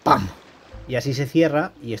 ¡pam! Y así se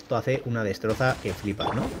cierra y esto hace una destroza que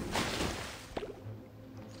flipas, ¿no?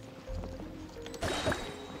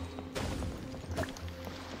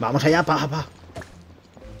 Vamos allá, pa.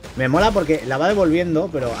 Me mola porque la va devolviendo,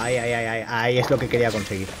 pero ahí es lo que quería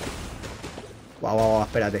conseguir. Guau,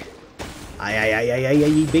 espérate. Ahí.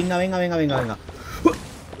 Venga.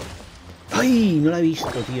 ¡Ay! No la he visto,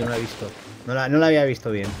 tío, no la he visto. No la había visto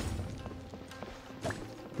bien.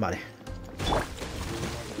 Vale.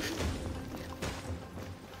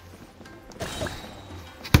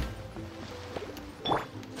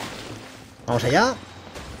 Vamos allá.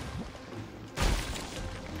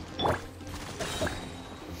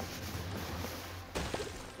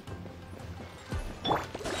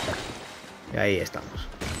 Y ahí estamos.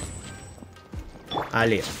 Al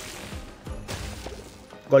lío.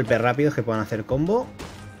 Golpes rápidos que puedan hacer combo.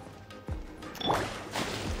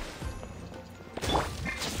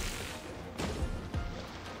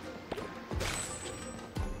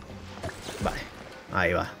 Vale.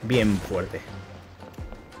 Ahí va. Bien fuerte.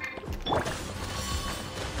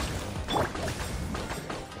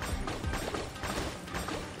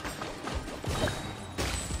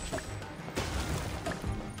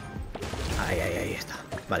 Ahí está.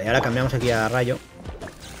 Vale, ahora cambiamos aquí a rayo.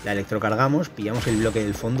 La electrocargamos, pillamos el bloque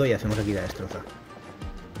del fondo y hacemos aquí la destroza.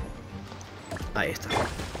 Ahí está.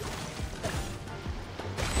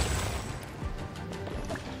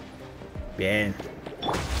 Bien.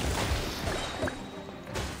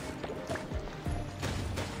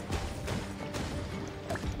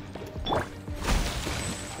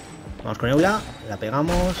 Vamos con Eula, la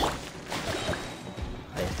pegamos.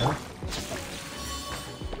 Ahí está.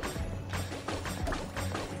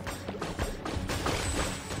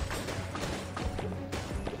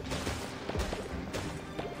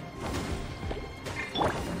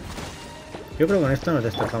 Yo creo que con esto nos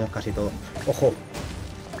destrozamos casi todo. ¡Ojo!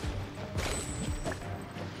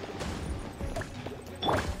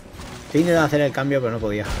 He intentado hacer el cambio, pero no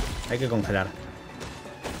podía. Hay que congelar.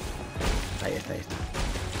 Ahí está.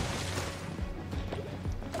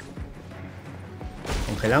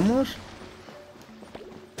 Congelamos.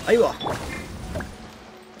 Ahí va.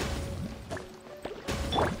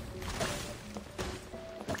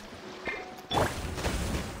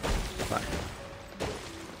 Vale.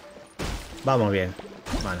 Vamos bien.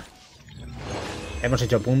 Bueno. Hemos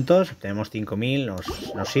hecho puntos. Tenemos 5000.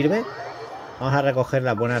 Nos sirve. Vamos a recoger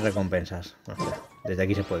las buenas recompensas. Bueno, desde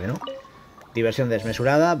aquí se puede, ¿no? Diversión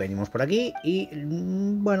desmesurada, venimos por aquí y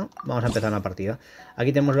bueno, vamos a empezar una partida.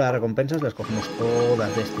 Aquí tenemos las recompensas, las cogemos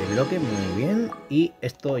todas de este bloque, muy bien. Y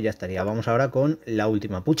esto ya estaría, vamos ahora con la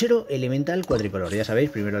última. Puchero elemental cuadricolor, ya sabéis,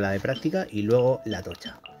 primero la de práctica y luego la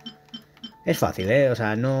tocha. Es fácil, o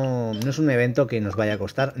sea, no es un evento que nos vaya a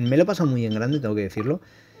costar. Me lo he pasado muy en grande, tengo que decirlo.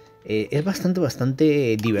 Es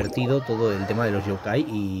bastante divertido todo el tema de los yokai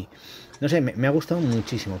y... No sé, me ha gustado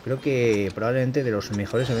muchísimo. Creo que probablemente de los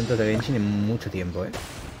mejores eventos de Genshin en mucho tiempo,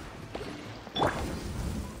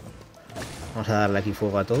 Vamos a darle aquí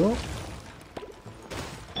fuego a todo.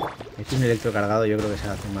 Aquí un electro cargado yo creo que se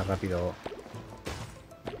hace más rápido.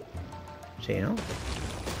 Sí, ¿no?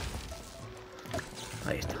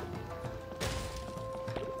 Ahí está.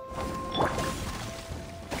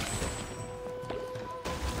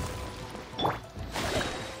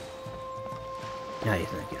 Ahí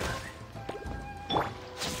es donde quiero darle.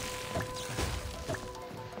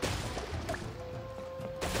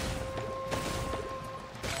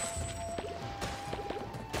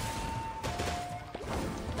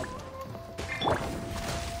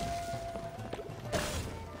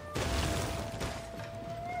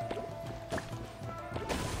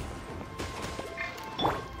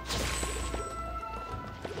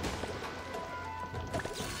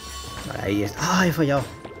 Vale, ahí está. ¡Ah, he fallado!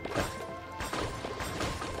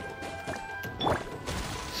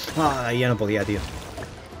 Ah, ahí ya no podía, tío.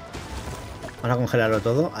 Vamos a congelarlo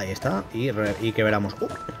todo. Ahí está. Y que veramos.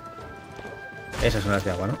 Esas son las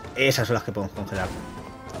de agua, ¿no? Esas son las que podemos congelar.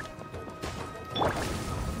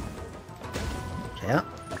 O sea,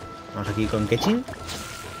 vamos aquí con Genshin.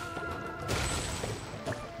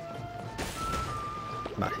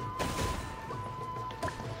 Vale.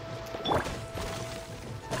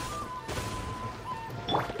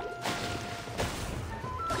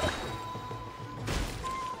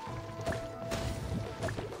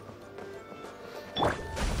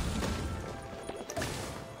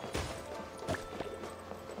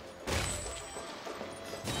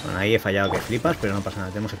 Bueno, ahí he fallado que flipas, pero no pasa nada,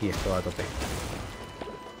 tenemos aquí esto a tope.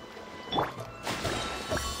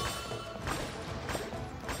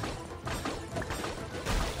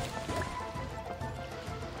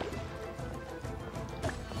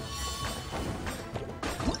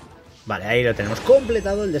 Vale, ahí lo tenemos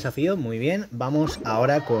completado el desafío, muy bien. Vamos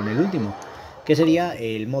ahora con el último, que sería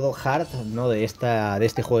el modo hard, ¿no? de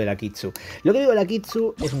este juego del Akitsu. Lo que digo, el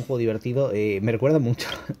Akitsu es un juego divertido, me recuerda mucho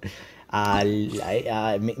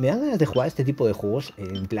me dan ganas de jugar este tipo de juegos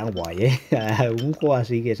en plan guay, algún juego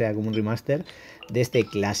así que sea como un remaster de este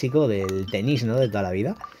clásico del tenis, ¿no? De toda la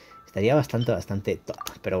vida. Estaría bastante top.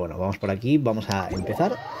 Pero bueno, vamos por aquí, vamos a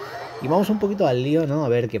empezar. Y vamos un poquito al lío, ¿no? A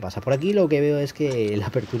ver qué pasa. Por aquí lo que veo es que la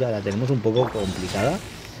apertura la tenemos un poco complicada.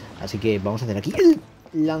 Así que vamos a hacer aquí el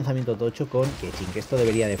lanzamiento tocho con Genshin, que esto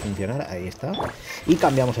debería de funcionar. Ahí está. Y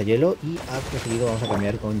cambiamos a hielo y acto seguido vamos a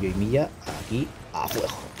cambiar con Yoimiya aquí a fuego.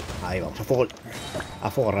 Ahí vamos, a fuego.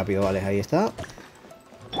 A fuego rápido, vale, ahí está.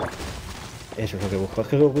 Eso es lo que busco. Es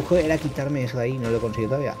que lo que busco era quitarme eso de ahí, no lo he conseguido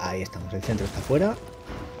todavía. Ahí estamos, el centro está fuera.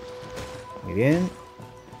 Muy bien.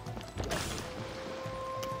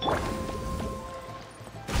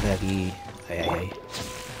 De aquí. Ahí.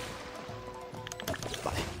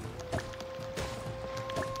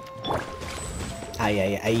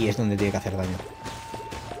 Vale. Ahí es donde tiene que hacer daño.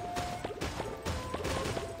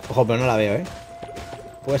 Ojo, pero no la veo,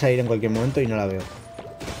 Puede salir en cualquier momento y no la veo.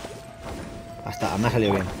 Hasta me ha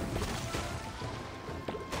salido bien.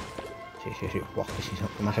 Sí. Wow, que sí,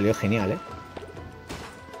 me ha salido genial,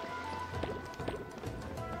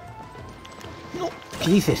 No,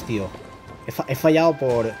 ¿qué dices, tío? He fallado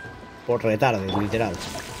por retardes, literal.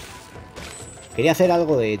 Quería hacer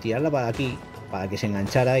algo de tirarla para aquí, para que se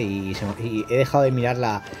enganchara y he dejado de mirar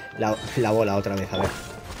la bola otra vez, a ver.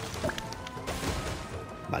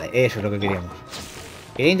 Vale, eso es lo que queríamos.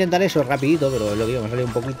 Quería intentar eso rapidito, pero lo que digo, me salió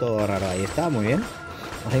un poquito raro. Ahí está, muy bien.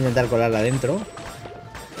 Vamos a intentar colarla adentro.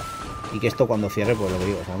 Y que esto cuando cierre, pues lo que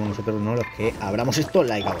digo, seamos nosotros no los que abramos esto,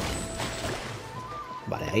 like a vos.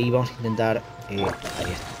 Vale, ahí vamos a intentar... ahí está.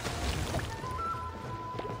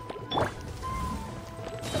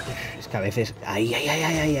 Es que a veces... Ahí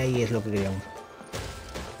es lo que queríamos.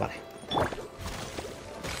 Vale.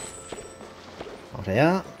 Vamos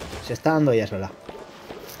allá. Se está dando ella sola.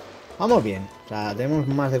 Vamos bien. sea, tenemos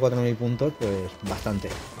más de 4000 puntos, pues bastante.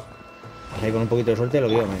 Pues ahí con un poquito de suerte lo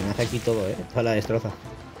veo, me hace aquí todo, toda la destroza.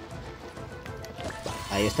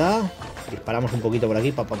 Ahí está. Disparamos un poquito por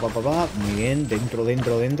aquí, muy bien, dentro.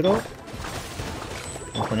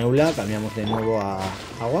 Vamos con Eula, cambiamos de nuevo a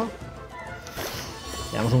agua.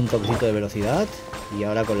 Le damos un toquecito de velocidad. Y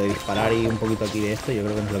ahora con lo de disparar y un poquito aquí de esto, yo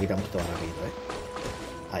creo que nos lo quitamos todo rapidito,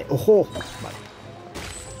 Ahí, ¡ojo! Vale.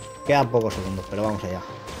 Quedan pocos segundos, pero vamos allá.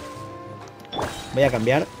 Voy a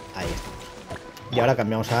cambiar. Ahí estamos. Y ahora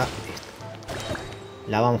cambiamos a esta.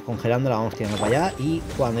 La vamos congelando, la vamos tirando para allá. Y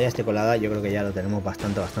cuando ya esté colada, yo creo que ya lo tenemos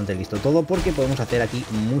bastante listo todo. Porque podemos hacer aquí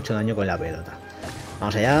mucho daño con la pelota.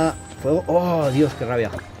 Vamos allá. Fuego. ¡Oh, Dios, qué rabia!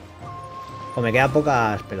 Pues me quedan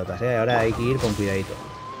pocas pelotas, Ahora hay que ir con cuidadito.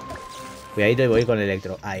 Cuidadito y voy con el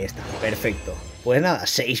electro. Ahí está, perfecto. Pues nada,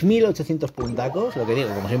 6800 puntacos. Lo que digo,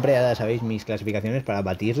 como siempre ya sabéis mis clasificaciones para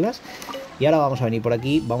batirlas. Y ahora vamos a venir por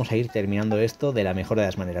aquí, vamos a ir terminando esto de la mejor de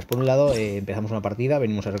las maneras. Por un lado, empezamos una partida,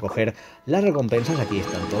 venimos a recoger las recompensas. Aquí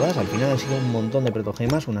están todas. Al final han sido un montón de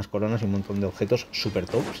protogemas, unas coronas y un montón de objetos super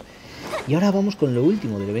tops. Y ahora vamos con lo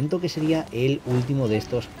último del evento, que sería el último de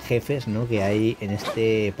estos jefes, ¿no?, que hay en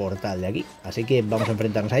este portal de aquí. Así que vamos a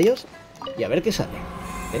enfrentarnos a ellos y a ver qué sale.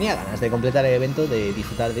 Tenía ganas de completar el evento, de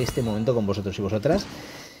disfrutar de este momento con vosotros y vosotras.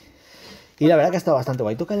 Y la verdad que ha estado bastante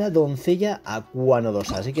guay. Toca la doncella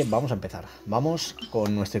acuanodosa, así que vamos a empezar. Vamos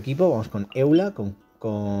con nuestro equipo, vamos con Eula,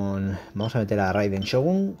 vamos a meter a Raiden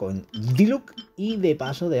Shogun, con Diluc, y de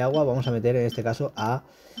paso de agua vamos a meter en este caso a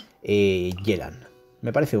Yelan.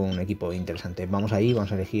 Me parece un equipo interesante. Vamos ahí,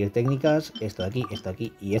 vamos a elegir técnicas, esto de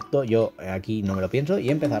aquí y esto. Yo aquí no me lo pienso y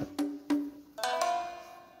empezar.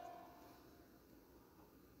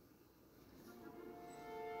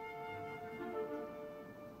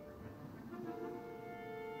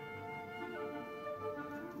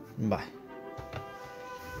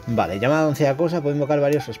 Vale, llamada doncella cosa, puede invocar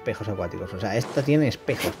varios espejos acuáticos. O sea, esta tiene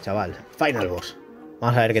espejos, chaval. Final boss.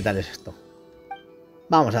 Vamos a ver qué tal es esto.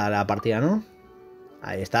 Vamos a la partida, ¿no?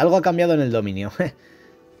 Ahí está, algo ha cambiado en el dominio.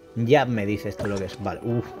 Ya me dices tú lo que es. Vale,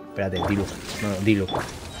 espérate, Diluc. No, Diluc.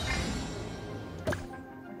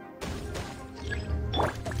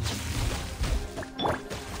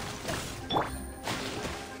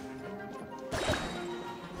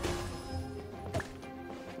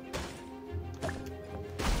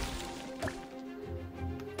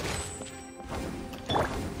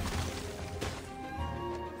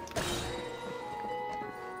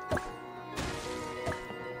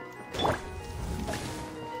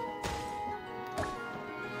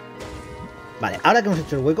 Vale, ahora que hemos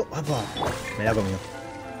hecho el hueco... ¡Opa! Me la he comido.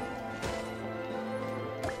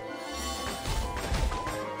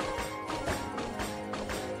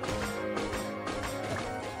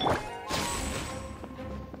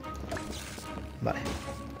 Vale.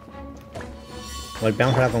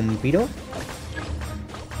 Golpeamos ahora con Piro.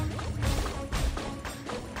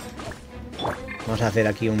 Vamos a hacer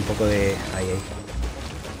aquí un poco de... Ahí.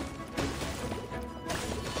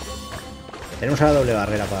 Tenemos ahora doble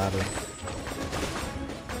barrera para darle.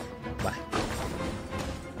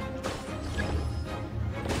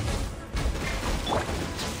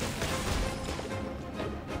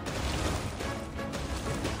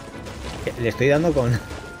 Le estoy dando con...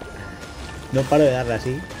 No paro de darle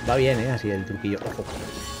así. Va bien, así el truquillo. Ojo.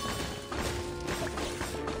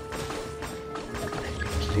 Vale,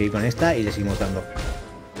 vamos a seguir con esta y le seguimos dando.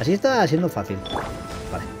 Así está siendo fácil.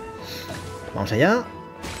 Vale. Vamos allá.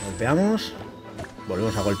 Golpeamos.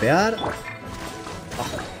 Volvemos a golpear.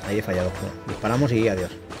 Oh, ahí he fallado. Bueno, disparamos y adiós.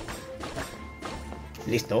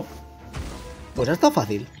 Listo. Pues ha estado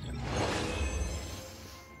fácil.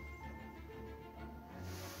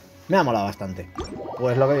 Me ha molado bastante.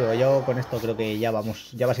 Pues lo que digo, yo con esto creo que ya va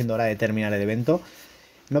siendo hora de terminar el evento.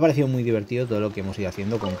 Me ha parecido muy divertido todo lo que hemos ido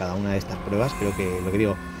haciendo con cada una de estas pruebas. Creo que, lo que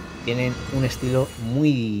digo, tienen un estilo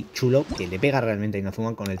muy chulo que le pega realmente a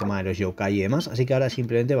Inazuma con el tema de los yokai y demás. Así que ahora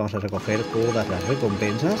simplemente vamos a recoger todas las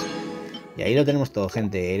recompensas. Y ahí lo tenemos todo,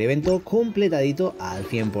 gente. El evento completadito al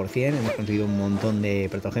 100%. Hemos conseguido un montón de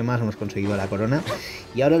protogemas, hemos conseguido la corona.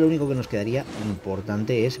 Y ahora lo único que nos quedaría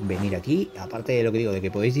importante es venir aquí. Aparte de lo que digo, de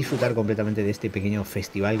que podéis disfrutar completamente de este pequeño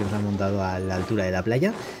festival que nos han montado a la altura de la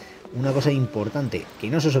playa. Una cosa importante, que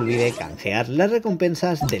no se os olvide canjear las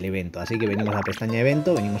recompensas del evento. Así que venimos a la pestaña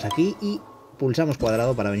evento, venimos aquí y pulsamos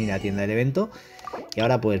cuadrado para venir a la tienda del evento. Y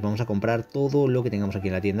ahora pues vamos a comprar todo lo que tengamos aquí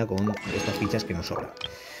en la tienda con estas fichas que nos sobran.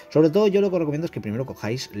 Sobre todo yo lo que os recomiendo es que primero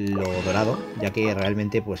cojáis lo dorado, ya que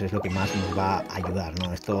realmente pues es lo que más nos va a ayudar,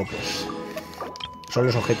 ¿no? Esto pues son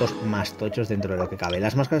los objetos más tochos dentro de lo que cabe.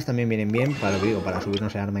 Las máscaras también vienen bien, para lo que digo, para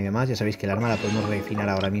subirnos el arma y demás. Ya sabéis que el arma la podemos refinar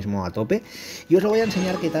ahora mismo a tope. Y os lo voy a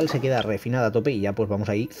enseñar qué tal se queda refinada a tope y ya pues vamos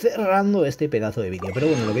a ir cerrando este pedazo de vídeo. Pero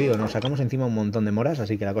bueno, lo que digo, nos sacamos encima un montón de moras,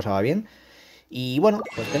 así que la cosa va bien. Y bueno,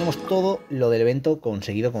 pues tenemos todo lo del evento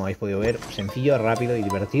conseguido, como habéis podido ver, sencillo, rápido y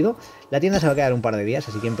divertido. La tienda se va a quedar un par de días,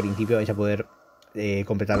 así que en principio vais a poder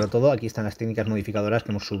completarlo todo. Aquí están las técnicas modificadoras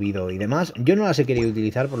que hemos subido y demás. Yo no las he querido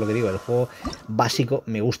utilizar, por lo que digo, el juego básico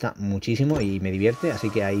me gusta muchísimo y me divierte, así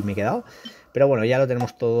que ahí me he quedado. Pero bueno, ya lo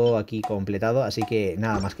tenemos todo aquí completado, así que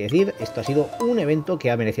nada más que decir. Esto ha sido un evento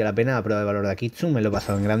que ha merecido la pena, a prueba de valor de Akitsu. Me lo he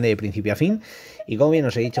pasado en grande de principio a fin. Y como bien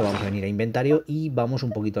os he dicho, vamos a venir a inventario y vamos un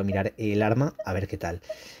poquito a mirar el arma, a ver qué tal.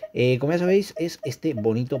 Como ya sabéis, es este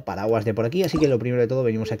bonito paraguas de por aquí, así que lo primero de todo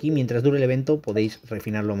venimos aquí. Mientras dure el evento podéis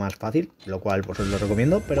refinarlo más fácil, lo cual pues os lo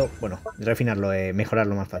recomiendo, pero bueno, refinarlo,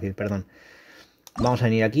 mejorarlo más fácil, perdón. Vamos a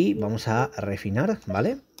venir aquí, vamos a refinar,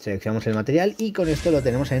 ¿vale? Seleccionamos el material y con esto lo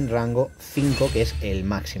tenemos en rango 5, que es el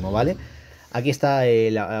máximo, ¿vale? Aquí está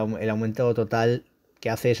el aumento total que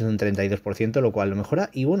hace, es un 32%, lo cual lo mejora.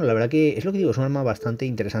 Y bueno, la verdad que es lo que digo, es un arma bastante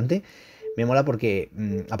interesante. Me mola porque,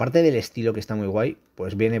 aparte del estilo que está muy guay,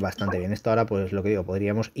 pues viene bastante bien. Esto ahora, pues lo que digo,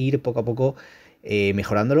 podríamos ir poco a poco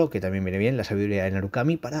mejorándolo, que también viene bien, la sabiduría de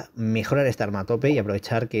Narukami, para mejorar esta arma a tope y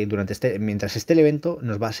aprovechar que mientras esté el evento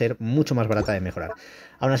nos va a ser mucho más barata de mejorar.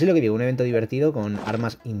 Aún así, lo que digo, un evento divertido con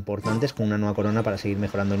armas importantes, con una nueva corona para seguir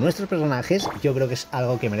mejorando nuestros personajes, yo creo que es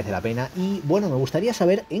algo que merece la pena. Y bueno, me gustaría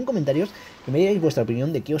saber en comentarios que me digáis vuestra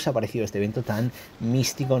opinión de qué os ha parecido este evento tan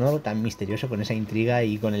místico, ¿no? Tan misterioso, con esa intriga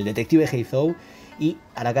y con el detective Heizou y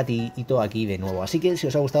Arakati Ito aquí de nuevo. Así que si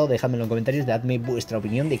os ha gustado, dejadmelo en comentarios, dadme vuestra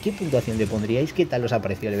opinión de qué puntuación le pondríais, qué tal os ha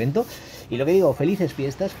parecido el evento. Y lo que digo, felices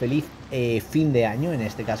fiestas, feliz fin de año, en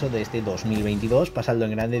este caso de este 2022, pasadlo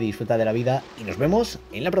en grande, disfrutad de la vida y nos vemos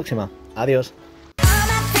en la próxima. Adiós.